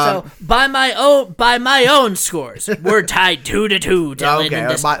 So by my own scores, we're tied 2-2, Dylan, in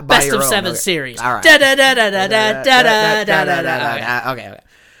this best of 7 series. All right. Da da da da da da da da da da. Okay.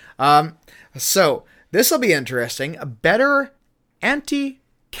 So This will be interesting. A better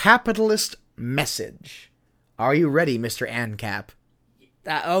anti-capitalist message. Are you ready, Mr. ANCAP?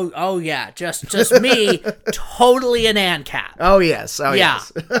 Oh yeah, just me, totally an ANCAP. Oh yes,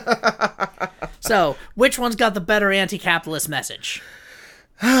 yes. So, which one's got the better anti-capitalist message?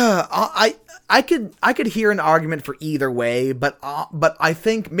 I could hear an argument for either way, but I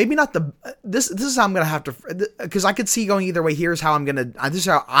think maybe not the this is how I'm gonna have to, because I could see going either way. This is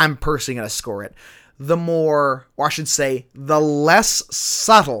how I'm personally gonna score it. The more, or I should say, the less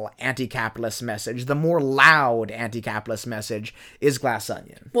subtle anti-capitalist message, the more loud anti-capitalist message is Glass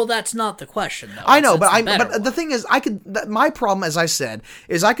Onion. Well, that's not the question, though. I know, but the thing is, my problem, as I said,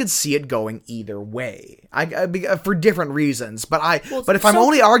 is I could see it going either way. For different reasons. But if I'm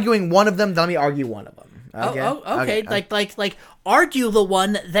only arguing one of them, then let me argue one of them. Okay. Okay. Like, argue the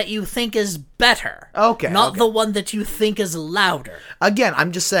one that you think is better. Okay. Not the one that you think is louder. Again,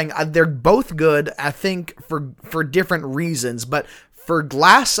 I'm just saying they're both good, I think, for different reasons. But for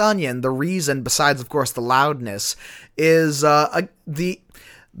Glass Onion, the reason, besides, of course, the loudness, is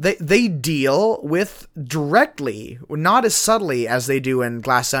they deal with directly, not as subtly as they do in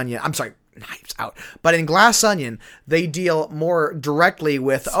Glass Onion. I'm sorry, Knives Out. But in Glass Onion, they deal more directly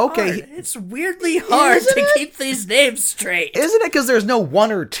with, it's weirdly hard to keep these names straight. Isn't it? Because there's no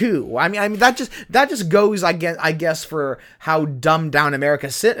one or two. I mean that just goes, I guess, for how dumbed down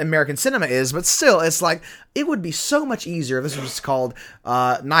American cinema is. But still, it's like, it would be so much easier if this was just called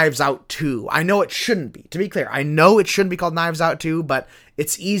Knives Out 2. I know it shouldn't be. To be clear, I know it shouldn't be called Knives Out 2, but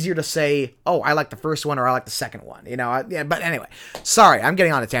it's easier to say, oh, I like the first one or I like the second one. Yeah, but anyway. Sorry, I'm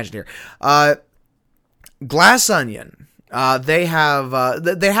getting on a tangent here. Glass Onion. They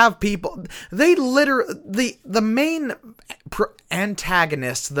have people. They literally, the main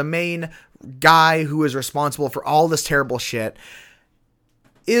antagonist, the main guy who is responsible for all this terrible shit,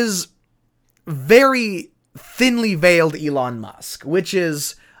 is very thinly veiled Elon Musk, which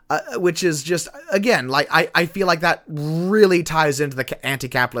is just, again, like, I feel like that really ties into the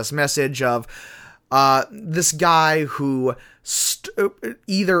anti-capitalist message of this guy who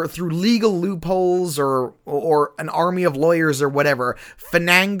either through legal loopholes or an army of lawyers or whatever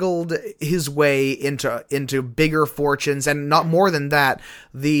finagled his way into bigger fortunes, and not more than that,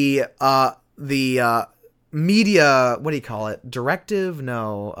 the media, what do you call it?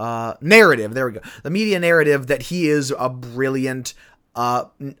 Narrative. There we go. The media narrative that he is a brilliant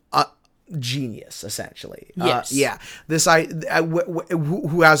genius, essentially. Yes. Yeah. This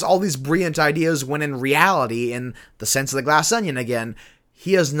who has all these brilliant ideas, when in reality, in the sense of the Glass Onion again,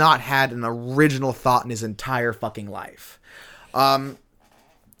 he has not had an original thought in his entire fucking life.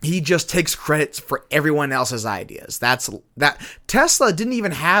 He just takes credit for everyone else's ideas. That Tesla didn't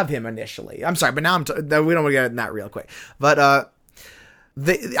even have him initially. I'm sorry, but now we don't want to get into that real quick. But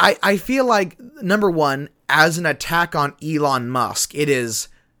I feel like, number one, as an attack on Elon Musk, it is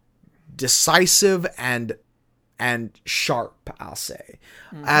decisive and sharp, I'll say.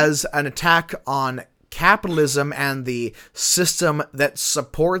 Mm-hmm. As an attack on capitalism and the system that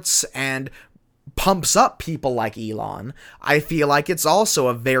supports and pumps up people like Elon, I feel like it's also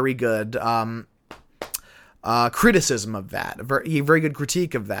a very good criticism of that, a very good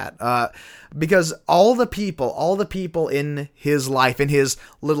critique of that, because all the people in his life, in his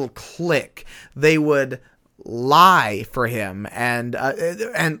little clique, they would lie for him and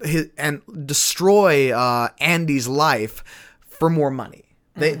destroy Andy's life for more money.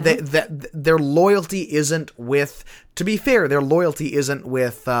 Their loyalty isn't with, to be fair, their loyalty isn't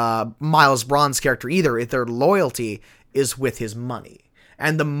with Miles Braun's character either. Their loyalty is with his money.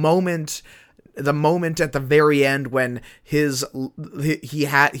 And the moment at the very end when he's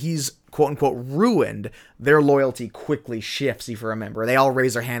quote unquote ruined, their loyalty quickly shifts. If you remember, they all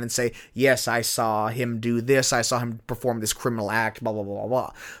raise their hand and say, "Yes, I saw him do this. I saw him perform this criminal act." Blah blah blah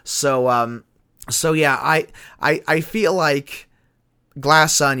blah. So yeah, I feel like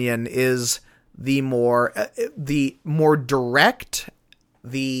Glass Onion is the more direct,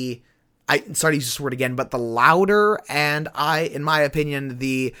 sorry to use this word again, but the louder, and in my opinion,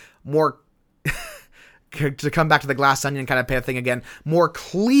 the more to come back to the Glass Onion kind of thing again, more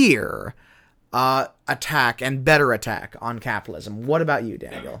clear attack and better attack on capitalism. What about you,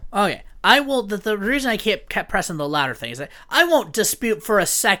 Daniel? Okay. I will. The reason I kept pressing the louder thing is that I won't dispute for a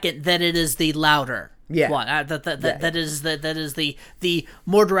second that it is the louder one. That is the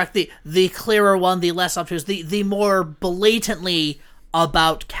more direct, the clearer one, the less obtuse, the more blatantly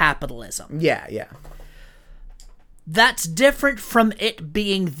about capitalism. Yeah. That's different from it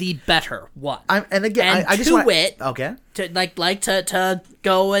being the better one. And again, I just want okay to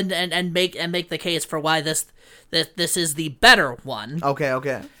go and make the case for why this is the better one.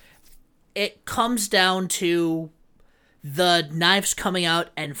 Okay. it comes down to the knives coming out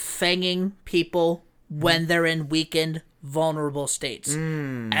and fanging people when they're in weakened, vulnerable states.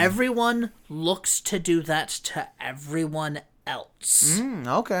 Everyone looks to do that to everyone else.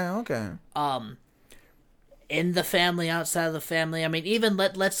 Okay. In the family, outside of the family. I mean, even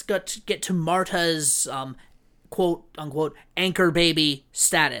let's get to Marta's quote unquote anchor baby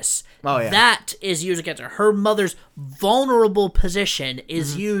status. Oh, yeah. That is used against her. Her mother's vulnerable position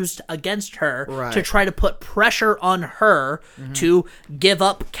is used against her to try to put pressure on her to give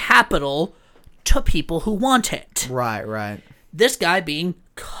up capital to people who want it. Right. This guy being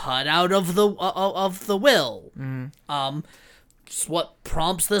cut out of the will. It's what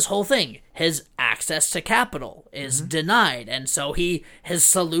prompts this whole thing. His access to capital is denied, and so his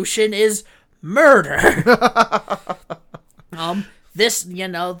solution is murder. This, the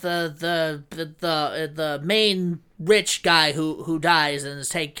main rich guy who dies and is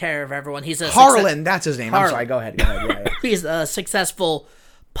taking care of everyone. He's Harlan, that's his name. I'm sorry. Go ahead. Yeah. He's a successful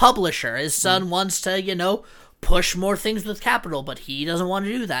publisher. His son wants to, push more things with capital, but he doesn't want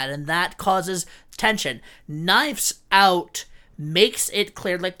to do that, and that causes tension. Knives Out makes it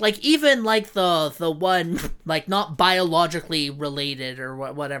clear, like even like the one, like, not biologically related or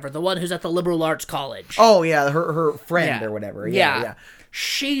whatever, the one who's at the liberal arts college. Oh yeah, her friend or whatever. Yeah.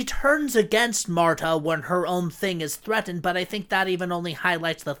 She turns against Marta when her own thing is threatened, but I think that even only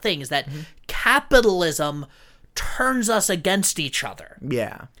highlights the thing, is that capitalism turns us against each other.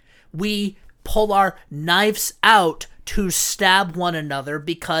 Yeah. We pull our knives out to stab one another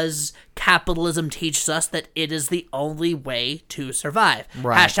because capitalism teaches us that it is the only way to survive.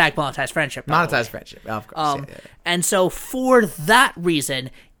 Right. Hashtag monetized friendship. Monetized friendship, of course. And so for that reason,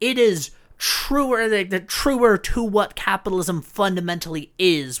 it is truer to what capitalism fundamentally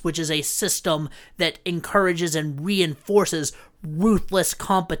is, which is a system that encourages and reinforces ruthless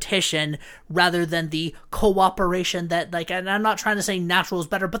competition rather than the cooperation that, and I'm not trying to say natural is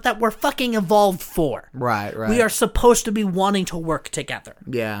better, but that we're fucking evolved for. Right. We are supposed to be wanting to work together.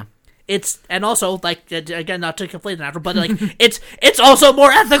 Yeah. And also, again, not to conflate the natural, but it's also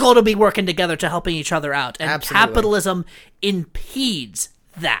more ethical to be working together to helping each other out. And Absolutely. Capitalism impedes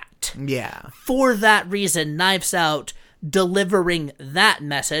that. Yeah. For that reason, Knives Out delivering that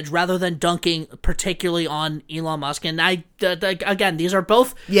message rather than dunking particularly on Elon Musk. And again, these are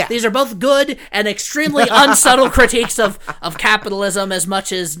both good and extremely unsubtle critiques of capitalism, as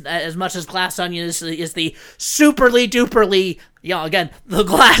much as Glass Onion is the superly duperly, again, the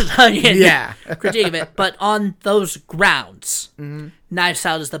Glass Onion critique of it. But on those grounds, Knives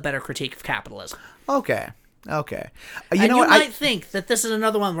Out is the better critique of capitalism. Okay. You might think that this is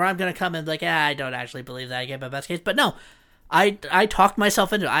another one where I'm going to come and be like, I don't actually believe that I gave my best case. But no, I talked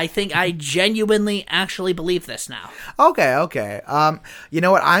myself into it. I think I genuinely actually believe this now. Okay. You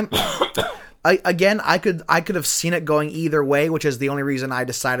know what? I could have seen it going either way, which is the only reason I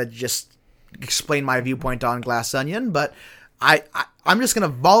decided to just explain my viewpoint on Glass Onion. But I'm just going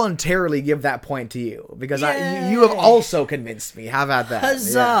to voluntarily give that point to you because you have also convinced me. How about that?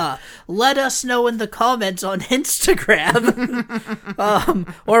 Huzzah! Yeah. Let us know in the comments on Instagram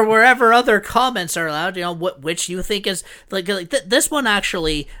or wherever other comments are allowed, which you think is this one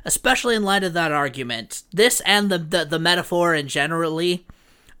actually, especially in light of that argument, this and the metaphor and generally,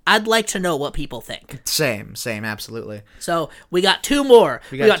 I'd like to know what people think. Same, absolutely. So we got two more.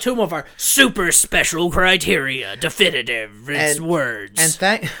 We got two more of our super special criteria, definitive words.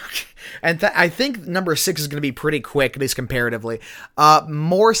 I think number 6 is going to be pretty quick, at least comparatively.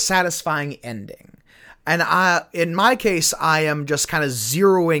 More satisfying ending. And in my case, I am just kind of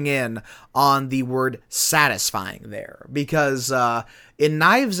zeroing in on the word satisfying there. Because in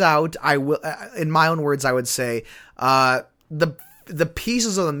Knives Out, in my own words, I would say the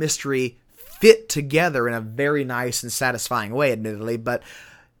pieces of the mystery fit together in a very nice and satisfying way, admittedly, but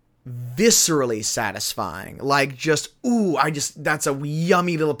viscerally satisfying. Like just, that's a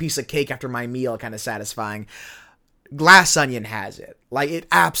yummy little piece of cake after my meal kind of satisfying. Glass Onion has it. Like, it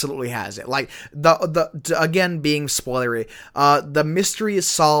absolutely has it. Like, again, being spoilery, the mystery is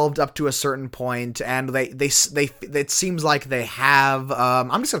solved up to a certain point, and it seems like they have,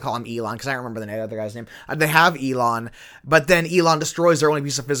 I'm just gonna call him Elon, because I don't remember the other guy's name. They have Elon, but then Elon destroys their only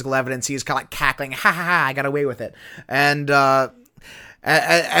piece of physical evidence. He's kind of like cackling, ha ha ha, I got away with it. And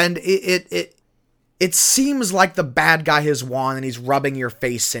it seems like the bad guy has won, and he's rubbing your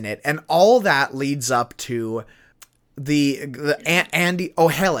face in it, and all that leads up to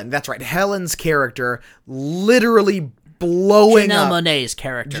Helen, that's right. Helen's character literally blowing Janelle up. Monáe's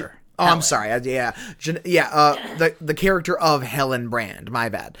character. I'm sorry. The character of Helen Brand, my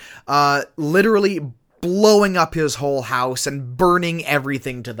bad. Literally blowing up his whole house and burning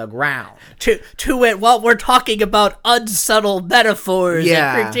everything to the ground. To it, while we're talking about unsubtle metaphors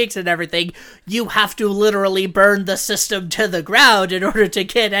and critiques and everything, you have to literally burn the system to the ground in order to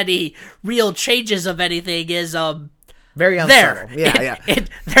get any real changes of anything is, very unsubtle. There.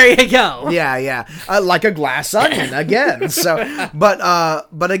 There you go. Yeah. Like a glass onion again. So,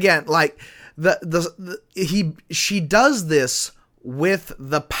 but again, like she does this with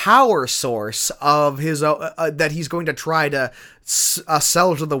the power source of his that he's going to try to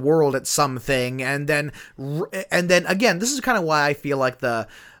sell to the world at something, and then again, this is kind of why I feel like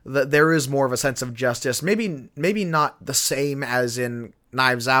there is more of a sense of justice. Maybe not the same as in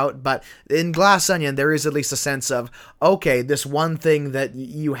Knives Out, but in Glass Onion there is at least a sense of, okay, this one thing that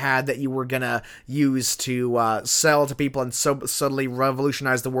you had that you were gonna use to sell to people and so suddenly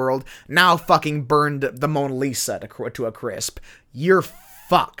revolutionize the world now fucking burned the Mona Lisa to a crisp. You're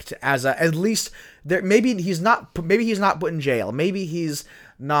fucked. At least there, maybe he's not put in jail, maybe he's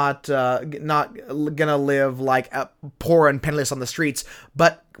not gonna live like poor and penniless on the streets,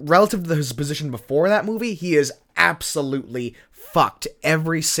 but relative to his position before that movie, he is absolutely fucked.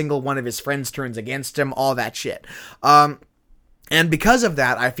 Every single one of his friends turns against him, all that shit. And because of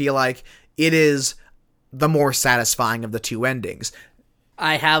that, I feel like it is the more satisfying of the two endings.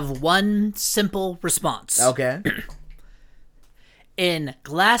 I have one simple response. Okay. In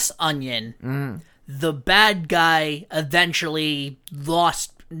Glass Onion, the bad guy eventually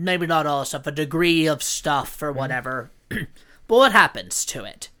lost, maybe not all stuff, a degree of stuff or whatever. But what happens to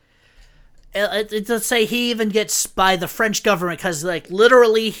it? Let's say he even gets by the French government because, like,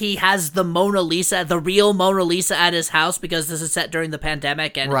 literally he has the Mona Lisa, the real Mona Lisa at his house because this is set during the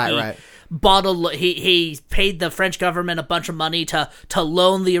pandemic, and he paid the French government a bunch of money to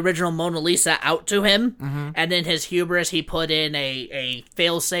loan the original Mona Lisa out to him, and in his hubris he put in a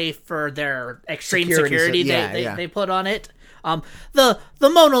failsafe for their extreme security they put on it. The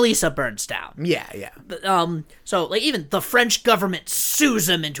Mona Lisa burns down. Yeah. So like even the French government sues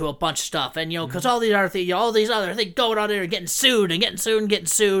him into a bunch of stuff, and because all these other things going on there, getting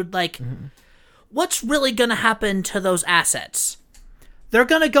sued. Like, what's really gonna happen to those assets? They're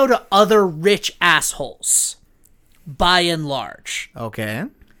gonna go to other rich assholes, by and large. Okay.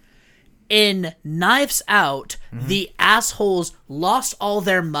 In Knives Out, the assholes lost all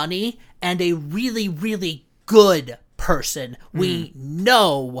their money, and a really, really good person we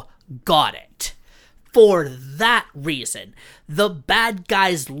know got it. For that reason, the bad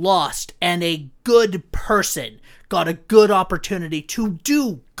guys lost, and a good person got a good opportunity to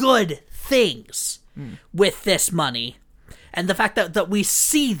do good things with this money. And the fact that we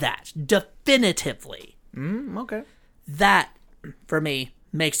see that definitively, okay, that, for me,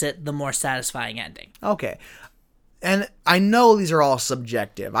 makes it the more satisfying ending. Okay. And I know these are all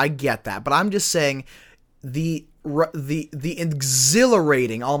subjective. I get that. But I'm just saying the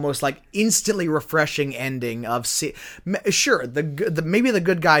exhilarating, almost like instantly refreshing ending of sure, maybe the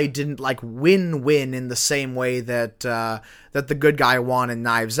good guy didn't like win in the same way that that the good guy won in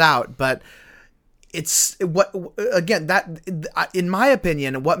Knives Out, but it's what, again, that in my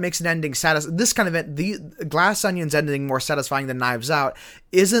opinion, what makes an ending this kind of the Glass Onion's ending more satisfying than Knives Out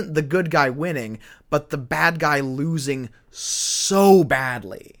isn't the good guy winning, but the bad guy losing so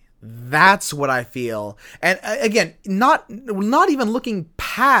badly. That's what I feel. And again, not even looking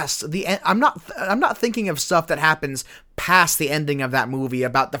past the end. I'm not thinking of stuff that happens past the ending of that movie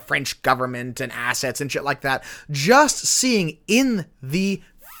about the French government and assets and shit like that. Just seeing in the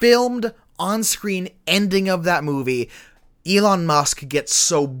filmed on-screen ending of that movie, Elon Musk gets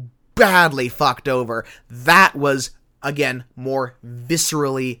so badly fucked over. That was, again, more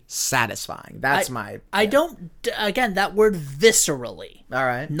viscerally satisfying. That's I don't, again, that word viscerally. All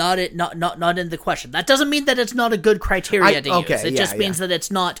right. Not in the question. That doesn't mean that it's not a good criteria to use. It just means that it's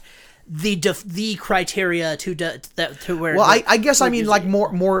not the criteria to where. Well, I guess I mean like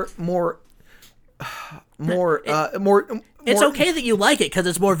more. It's okay that you like it because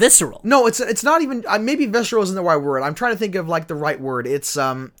it's more visceral. No, it's not even. Maybe visceral isn't the right word. I'm trying to think of like the right word. It's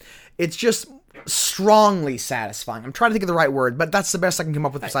just strongly satisfying. I'm trying to think of the right word, but that's the best I can come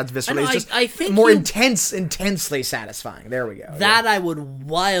up with besides visceral. It's just I think more intensely satisfying. There we go. That I would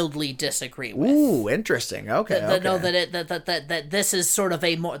wildly disagree with. Ooh, interesting. Okay. No, that this is sort of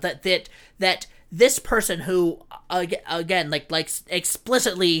a more that this person who again, like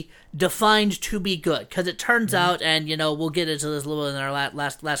explicitly defined to be good, because it turns out, and we'll get into this a little bit in our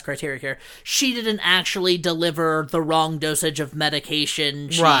last criteria here, she didn't actually deliver the wrong dosage of medication.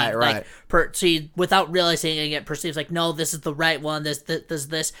 She, right. She, without realizing it, perceives like, no, this is the right one,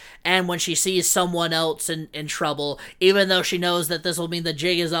 this, and when she sees someone else in trouble, even though she knows that this will mean the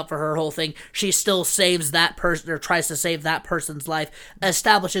jig is up for her whole thing, she still saves that person, or tries to save that person's life,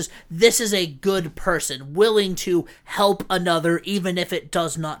 establishes this is a good person, willing to help another, even if it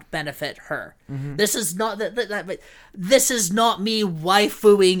does not benefit her. This is not this is not me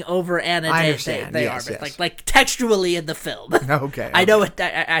waifooing over Anna Day. I understand. Yes. Like textually in the film. Okay. I know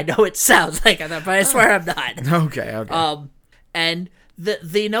it sounds like that, but I swear I'm not. Okay. And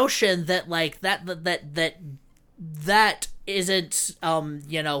the notion that like that isn't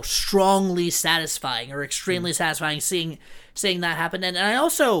strongly satisfying or extremely satisfying seeing that happen. And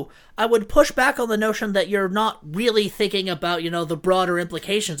I would push back on the notion that you're not really thinking about the broader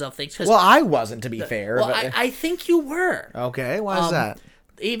implications of things. Well, I wasn't, to be fair. Well, but... I think you were. Okay, why is that?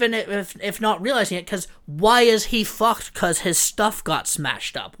 Even if not realizing it, because why is he fucked? Because his stuff got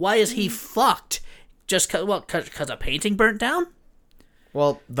smashed up. Why is he fucked? Just because a painting burnt down?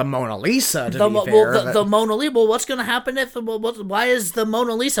 Well, the Mona Lisa, to be fair. The Mona Lisa. Well, what's going to happen if? Why is the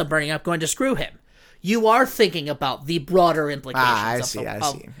Mona Lisa burning up going to screw him? You are thinking about the broader implications.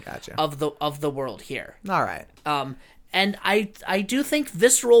 Gotcha. of the world here. All right. And I do think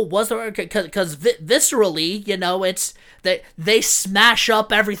Visceral was the, because viscerally, it's that they smash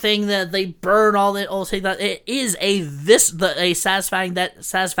up everything, that they burn all the thing, that it is a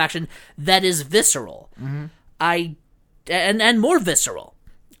satisfaction that is visceral. And more visceral.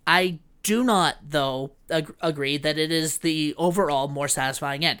 I do not, though, agree that it is the overall more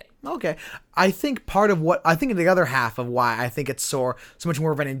satisfying ending. Okay. I think the other half of why I think it's so much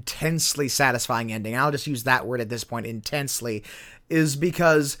more of an intensely satisfying ending, and I'll just use that word at this point, intensely, is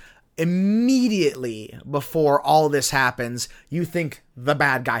because immediately before all this happens, you think the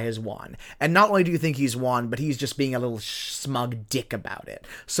bad guy has won. And not only do you think he's won, but he's just being a little smug dick about it.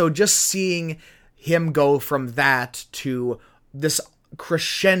 So just seeing him go from that to this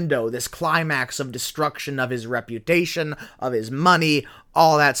crescendo, this climax of destruction of his reputation, of his money,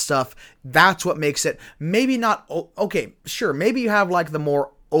 all that stuff, that's what makes it maybe not, okay, sure, maybe you have like the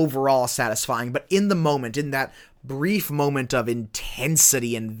more overall satisfying, but in the moment, in that brief moment of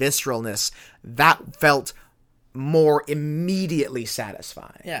intensity and visceralness, that felt more immediately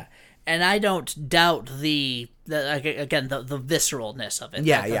satisfying. Yeah. And I don't doubt the visceralness of it.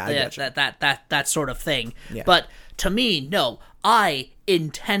 That sort of thing. Yeah. But to me, no, I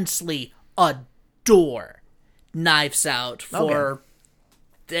intensely adore Knives Out for.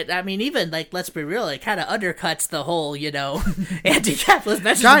 Okay. I mean, even like, let's be real, it kind of undercuts the whole, anti-capitalist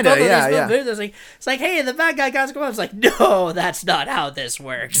message. Kinda, yeah. It's like, hey, the bad guy got to come up. It's like, no, that's not how this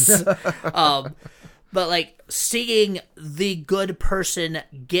works. But like seeing the good person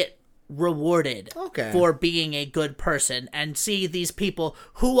get rewarded for being a good person, and see these people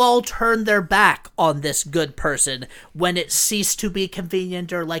who all turn their back on this good person when it ceased to be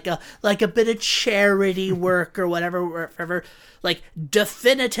convenient, or like a bit of charity work or whatever, like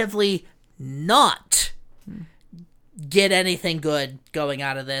definitively not get anything good going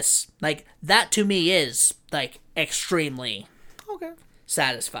out of this. Like that to me is like extremely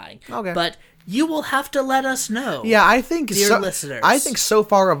satisfying. But you will have to let us know. Yeah, I think dear listeners. I think so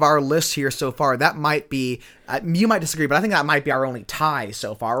far of our list here so far, that might be, you might disagree, but I think that might be our only tie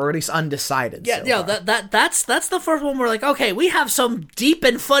so far, or at least undecided. That's the first one we're like, okay, we have some deep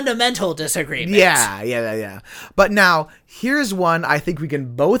and fundamental disagreements. Yeah. But now, here's one I think we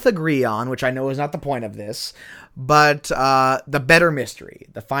can both agree on, which I know is not the point of this, but the better mystery,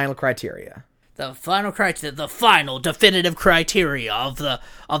 the final criteria. The final definitive criteria of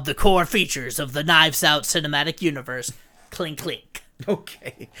the core features of the Knives Out cinematic universe. Clink, clink.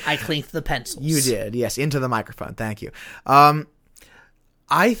 Okay. I clinked the pencils. You did, yes, into the microphone. Thank you. I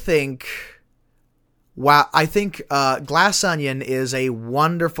think Glass Onion is a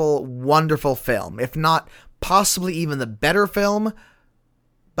wonderful, wonderful film. If not possibly even the better film,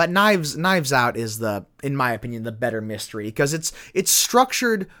 but Knives Out is in my opinion, the better mystery, because it's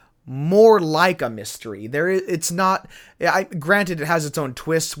structured more like a mystery. It's not. Granted, it has its own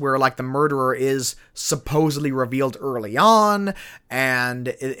twists where like the murderer is supposedly revealed early on, and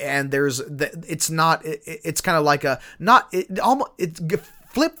it's not. It's kind of like it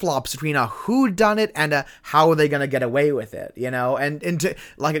flip flops between a whodunit and a how are they gonna get away with it, and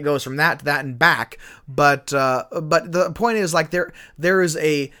like it goes from that to that and back. But the point is like there is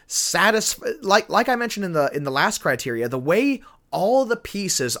a like I mentioned in the last criteria, the way all the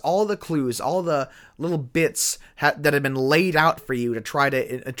pieces, all the clues, all the little bits that have been laid out for you to try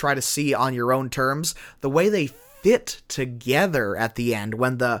to see on your own terms, the way they fit together at the end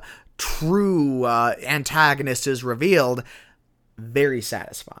when the true antagonist is revealed, very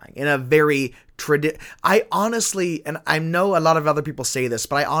satisfying in a very I honestly, and I know a lot of other people say this,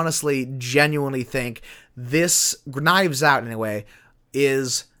 but I honestly genuinely think this Knives Out anyway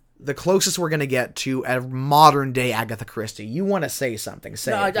is the closest we're going to get to a modern day Agatha Christie. You want to say something?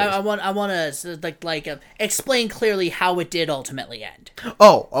 Say no, it, I want to explain clearly how it did ultimately end.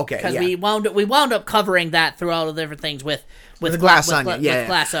 Oh, okay. Because we wound up covering that through all the different things with the Glass Onion.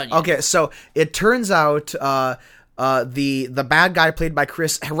 Glass Onion. Okay, so it turns out the bad guy played by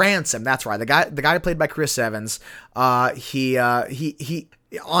Chris Ransom. That's right. The guy played by Chris Evans. He knows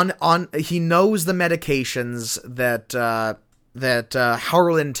the medications that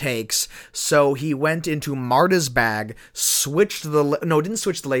Harlan takes, so he went into Marta's bag, switched the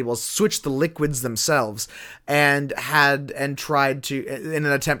liquids themselves, and tried to, in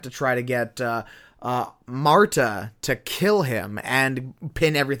an attempt to try to get Marta to kill him and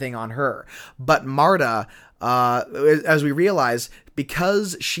pin everything on her. But Marta, as we realize,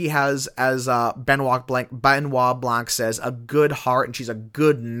 because she has, as Benoit Blanc says, a good heart, and she's a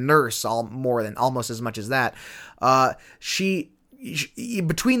good nurse, almost as much as that, she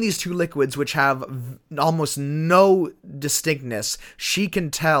between these two liquids, which have almost no distinctness, she can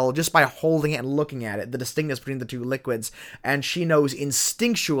tell just by holding it and looking at it the distinctness between the two liquids, and she knows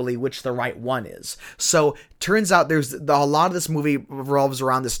instinctually which the right one is. So turns out there's a lot of this movie revolves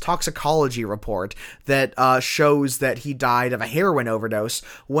around this toxicology report that shows that he died of a heroin overdose,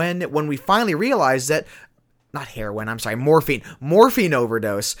 when we finally realize that not heroin, I'm sorry, morphine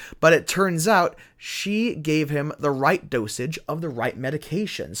overdose, but it turns out she gave him the right dosage of the right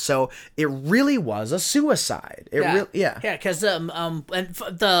medication. So it really was a suicide. Because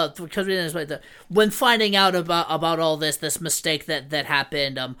when finding out about all this mistake that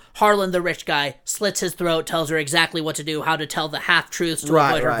happened, Harlan, the rich guy, slits his throat, tells her exactly what to do, how to tell the half-truths to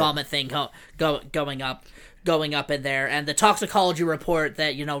avoid her vomit thing going up in there, and the toxicology report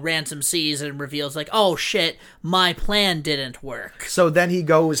that, Ransom sees and reveals, like, oh shit, my plan didn't work. So then he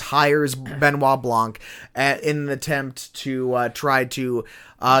hires Benoit Blanc in an attempt to try to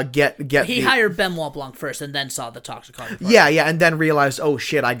get He hired Benoit Blanc first and then saw the toxicology report. Yeah, and then realized, oh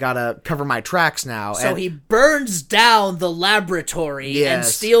shit, I gotta cover my tracks now. So he burns down the laboratory and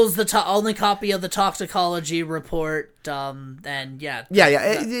steals the only copy of the toxicology report. The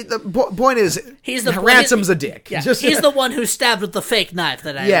point is, Ransom's a dick. Yeah, he's the one who stabbed with the fake knife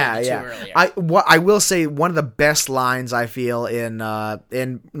that I alluded to earlier. I will say one of the best lines I feel in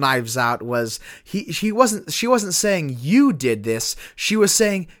Knives Out was she wasn't saying you did this, she was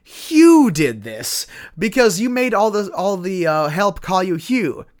saying Hugh did this because you made all the help call you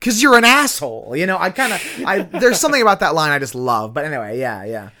Hugh because you're an asshole. There's something about that line I just love. But anyway,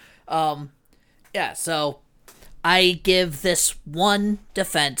 So I give this one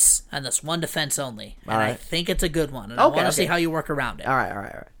defense, and this one defense only. And I think it's a good one. And I want to see how you work around it. All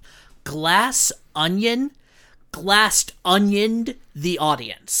right. Glass Onion glassed onioned the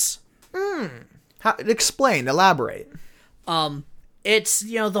audience. Elaborate. It's,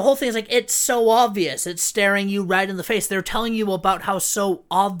 the whole thing is like, it's so obvious. It's staring you right in the face. They're telling you about how so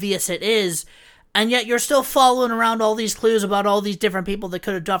obvious it is. And yet you're still following around all these clues about all these different people that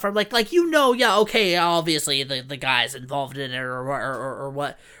could have done for obviously the guy's involved in it or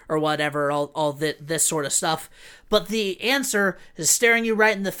whatever, all this sort of stuff. But the answer is staring you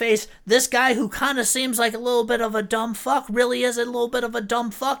right in the face. This guy who kind of seems like a little bit of a dumb fuck really is a little bit of a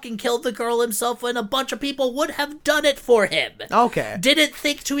dumb fuck and killed the girl himself when a bunch of people would have done it for him. Okay. Didn't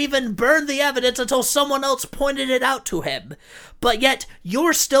think to even burn the evidence until someone else pointed it out to him. But yet,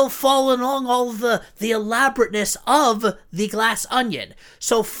 you're still following along all of the elaborateness of the Glass Onion.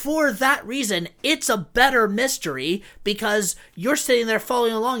 So for that reason, it's a better mystery because you're sitting there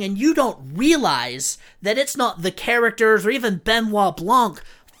following along and you don't realize that it's not the characters or even Benoit Blanc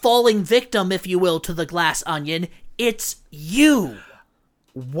falling victim, if you will, to the Glass Onion. It's you.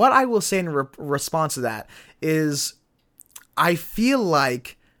 What I will say in response to that is I feel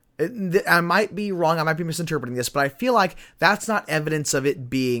like I might be wrong, I might be misinterpreting this, but I feel like that's not evidence of it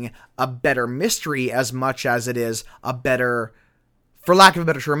being a better mystery as much as it is a better, for lack of a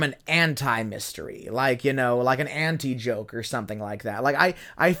better term, an anti-mystery. Like an anti-joke or something like that. Like,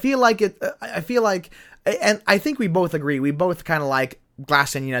 I feel like and I think we both agree, we both kind of like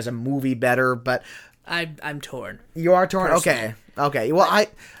Glass Onion as a movie better, but I'm torn. You are torn? Personally. Okay. Well,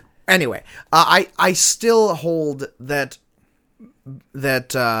 I still hold that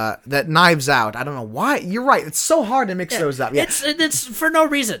that Knives Out. I don't know why. You're right. It's so hard to mix those up. Yeah. It's for no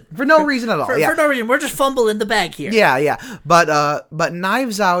reason. For no reason at all. For no reason. We're just fumbling the bag here. Yeah. But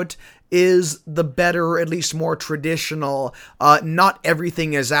Knives Out is the better, at least more traditional. Not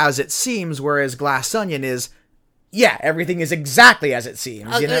everything is as it seems, whereas Glass Onion is. Yeah, everything is exactly as it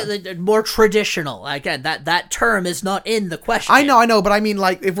seems. More traditional. Again, that term is not in the question. I know, but I mean,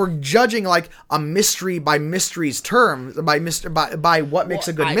 like, if we're judging like a mystery by mystery's term, by what makes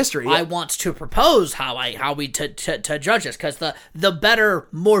a good mystery. I want to propose how we to judge this, because the better,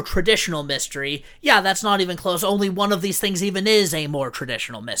 more traditional mystery. Yeah, that's not even close. Only one of these things even is a more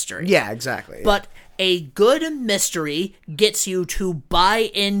traditional mystery. Yeah, exactly. But a good mystery gets you to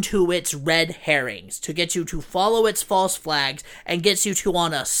buy into its red herrings, to get you to follow its false flags, and gets you to,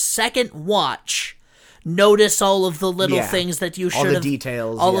 on a second watch, notice all of the little things that you should have. All the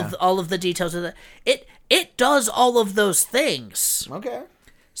details. All of the details of it. It does all of those things. Okay.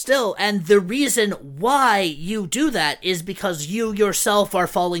 Still, and the reason why you do that is because you yourself are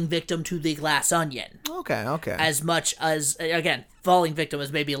falling victim to the Glass Onion. Okay. As much as, again, falling victim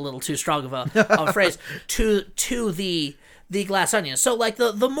is maybe a little too strong of a phrase, to the Glass Onion. So, like,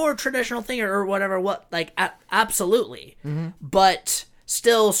 the more traditional thing or whatever, absolutely. Mm-hmm. But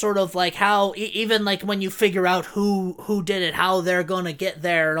still sort of like how, even like when you figure out who did it, how they're going to get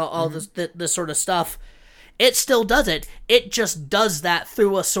there and all this sort of stuff, it still does it. It just does that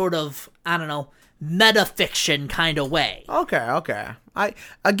through a sort of, I don't know, metafiction kind of way. Okay. I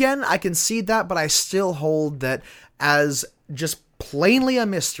can see that, but I still hold that as just plainly a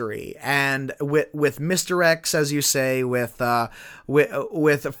mystery, and with Mr. X, as you say, with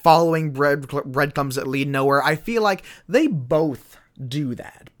following breadcrumbs that lead nowhere, I feel like they both do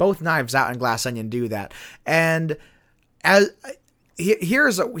that. Both Knives Out and Glass Onion do that, and ultimately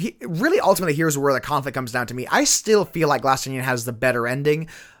here's where the conflict comes down to me. I still feel like Glass Onion has the better ending,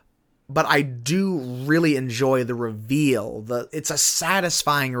 but I do really enjoy the reveal. It's a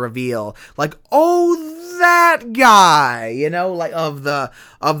satisfying reveal. Like, oh, that guy, like of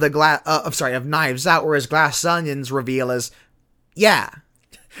Knives Out, whereas Glass Onion's reveal is, yeah,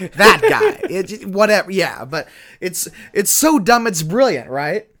 that guy. Whatever, yeah, but it's so dumb it's brilliant,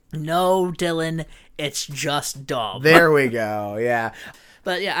 right? No, Dylan, it's just dumb. There we go. Yeah.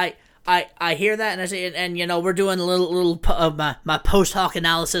 But yeah, I hear that, and I say, and we're doing a little my post hoc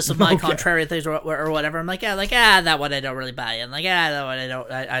analysis of my contrary things or whatever. I'm like, that one I don't really buy, and that one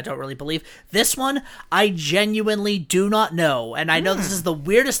I don't really believe. This one I genuinely do not know, and I know this is the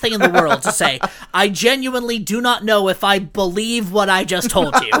weirdest thing in the world to say. I genuinely do not know if I believe what I just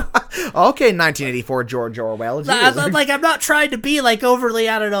told you. Okay, 1984 George Orwell. I'm not trying to be like overly,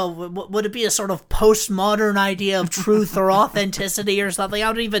 I don't know, would it be a sort of postmodern idea of truth or authenticity or something? I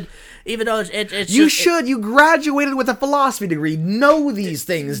don't even though it's you graduated with a philosophy degree. Know these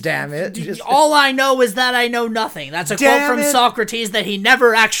things, damn it. All I know is that I know nothing. That's a quote from Socrates that he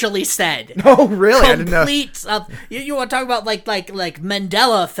never actually said. Oh, really? Complete. I didn't know. You want to talk about like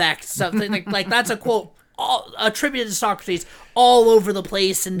Mandela effect, something like that's a quote attributed to Socrates all over the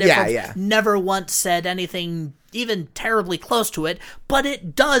place, and never once said anything even terribly close to it, but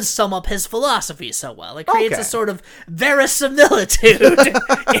it does sum up his philosophy so well. It creates a sort of verisimilitude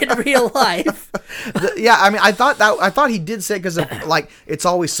in real life. I thought he did say it because of it's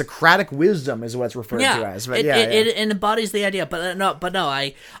always Socratic wisdom is what it's referred to as. But it embodies the idea. But no,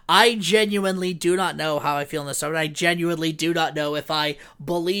 I genuinely do not know how I feel in this subject. I genuinely do not know if I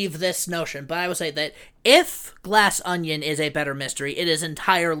believe this notion. But I will say that if Glass Onion is a better mystery, it is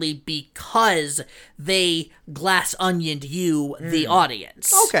entirely because they Glass Onioned you, the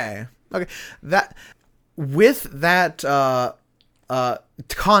audience. Okay. That with that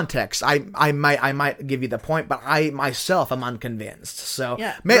context, I might give you the point, but I myself am unconvinced. So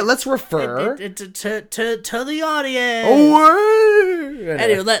let's refer to the audience.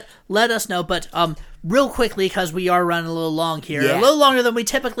 Anyway, let us know, but real quickly, because we are running a little long here, a little longer than we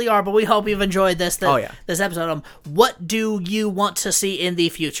typically are, but we hope you've enjoyed this episode. What do you want to see in the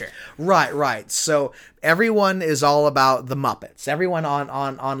future? Right. So everyone is all about the Muppets. Everyone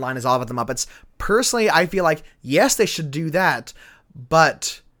online is all about the Muppets. Personally, I feel like, yes, they should do that,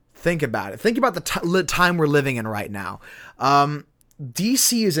 but think about it. Think about the time we're living in right now.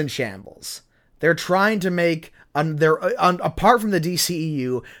 DC is in shambles. They're trying to make apart from the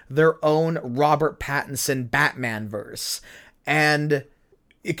DCEU, their own Robert Pattinson Batman verse. And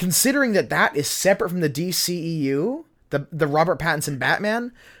considering that is separate from the DCEU, the Robert Pattinson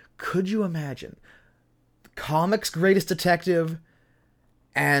Batman, could you imagine? Comics' greatest detective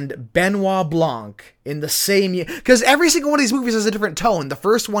and Benoit Blanc in the same year, because every single one of these movies has a different tone. The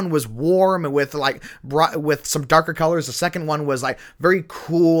first one was warm and with some darker colors. The second one was like very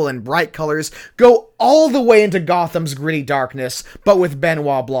cool and bright colors. Go all the way into Gotham's gritty darkness, but with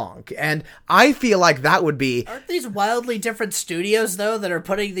Benoit Blanc. And I feel like that would be... Aren't these wildly different studios, though, that are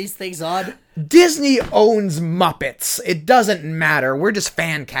putting these things on? Disney owns Muppets. It doesn't matter. We're just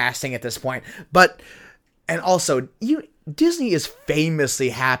fan casting at this point. But, and also, Disney is famously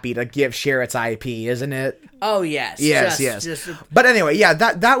happy to share its IP, isn't it? Oh, yes. Yes. But anyway, yeah,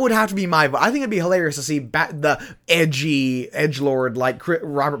 that would have to be my vote. I think it'd be hilarious to see the edgy edgelord like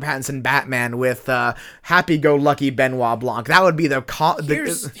Robert Pattinson Batman with happy-go-lucky Benoit Blanc. That would be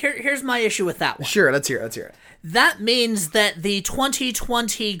Here's my issue with that one. Sure, let's hear it. That means that the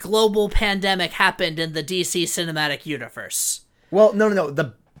 2020 global pandemic happened in the DC Cinematic Universe. Well, no,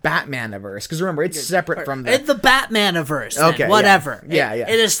 the Batmaniverse, because remember, it's separate from the... In the Batmaniverse, then, okay, whatever. Yeah.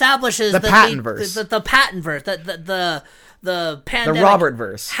 It establishes the Pattinverse. The Pattinverse, the pandemic... The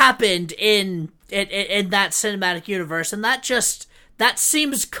Robertverse. ...happened in that cinematic universe, and that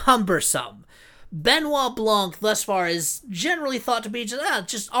seems cumbersome. Benoit Blanc, thus far, is generally thought to be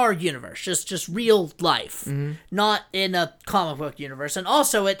just our universe, just real life, not in a comic book universe. And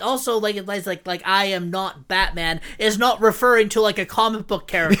also, it also like I am not Batman is not referring to like a comic book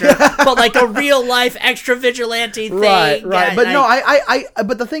character, but like a real life extra vigilante thing. Right. Yeah, but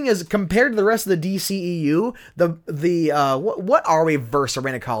but the thing is, compared to the rest of the DCEU, what are we verse are we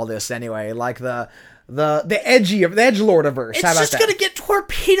gonna call this anyway? Like the edgelordiverse. It's just gonna get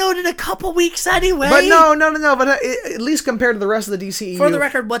torpedoed in a couple weeks anyway. But no. But at least compared to the rest of the DCEU. For the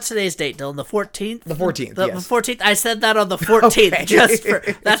record, what's today's date, Dylan? The 14th. The 14th. The yes. 14th. I said that on the 14th.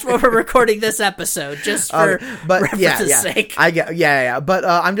 Okay. That's where we're recording this episode, just for reference's sake. I get. Yeah. But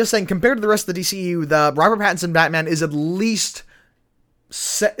I'm just saying, compared to the rest of the DCEU, the Robert Pattinson Batman is at least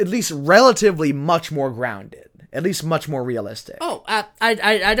relatively much more grounded. At least much more realistic. Oh,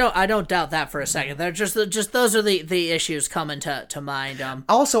 I don't doubt that for a second. They're just those are the issues coming to mind.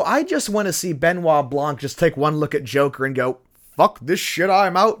 Also, I just want to see Benoit Blanc just take one look at Joker and go, "Fuck this shit,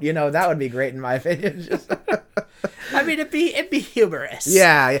 I'm out." That would be great in my opinion. I mean, it'd be humorous.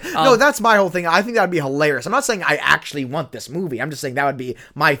 Yeah. No, that's my whole thing. I think that would be hilarious. I'm not saying I actually want this movie. I'm just saying that would be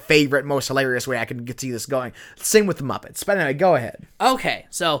my favorite, most hilarious way I could see this going. Same with the Muppets. But anyway, go ahead. Okay,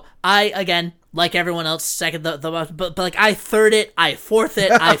 so I, again, like everyone else, second but like I third it, I fourth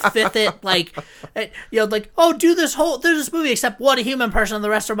it, I fifth it, like do this movie except one a human person and the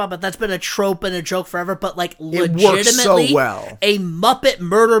rest are Muppet. That's been a trope and a joke forever, but like legitimately, it works so well. A Muppet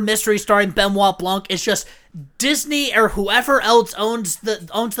murder mystery starring Benoit Blanc is just Disney or whoever else owns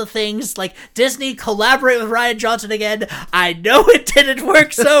the things. Like Disney collaborate with Rian Johnson again. I know it didn't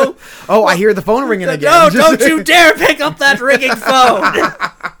work, so I hear the phone ringing again. No, don't you dare pick up that ringing phone.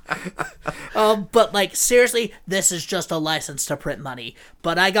 But like seriously, this is just a license to print money.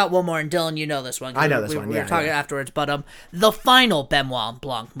 But I got one more, and Dylan, you know this one. I know this one. We were talking afterwards, but the final Benoit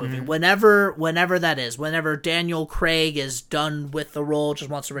Blanc movie, whenever that is, whenever Daniel Craig is done with the role,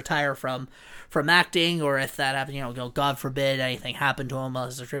 just wants to retire from acting, or if that happens, God forbid anything happened to him while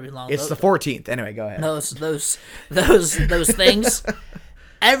his tribute long. It's the 14th. Anyway, go ahead. Those things.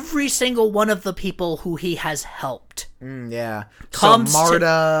 Every single one of the people who he has helped. Comes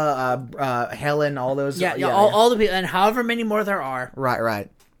Marta, Helen, all those. All the people, and however many more there are. Right.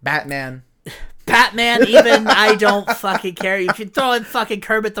 Batman, even, I don't fucking care. You can throw in fucking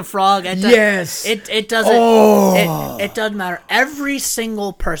Kermit the Frog. Yes. It doesn't, it doesn't matter. Every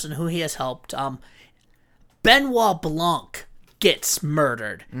single person who he has helped, Benoit Blanc gets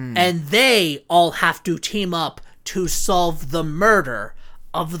murdered. And they all have to team up to solve the murder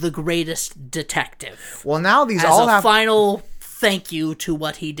of the greatest detective. Well, now these as all a have final thank you to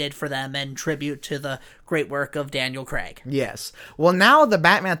what he did for them and tribute to the great work of Daniel Craig. Yes. Well, now the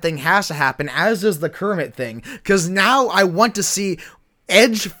Batman thing has to happen, as does the Kermit thing, because now I want to see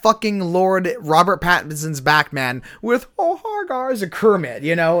Edge fucking Lord Robert Pattinson's Batman with hi guys, a Kermit,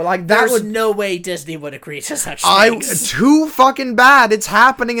 like that. There's no way Disney would agree to such things. Too fucking bad. It's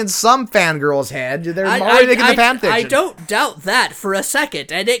happening in some fangirl's head. They're already making the fanfiction. I don't doubt that for a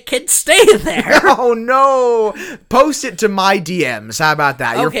second, and it can stay there. Oh no! Post it to my DMs. How about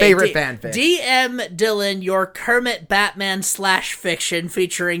that? Your favorite fanfic. DM Dylan your Kermit Batman /fiction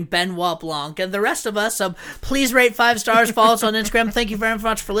featuring Benoit Blanc, and the rest of us. Please rate 5 stars. Follow us on Instagram. Thank you very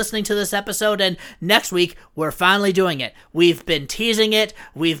much for listening to this episode, and next week, we're finally doing it. We've been teasing it,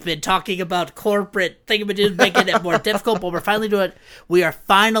 we've been talking about corporate thingamadoos, making it more difficult, but we're finally doing it. We are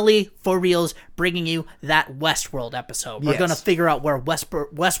finally, for reals, bringing you that Westworld episode. We're going to figure out where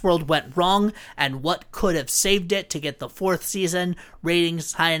Westworld went wrong, and what could have saved it to get the 4th season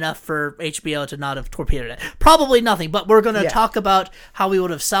ratings high enough for HBO to not have torpedoed it. Probably nothing, but we're going to talk about how we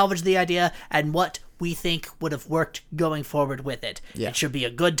would have salvaged the idea and what we think would have worked going forward with it. It should be a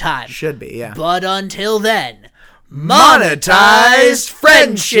good time. Should be, yeah. But until then, monetized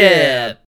friendship!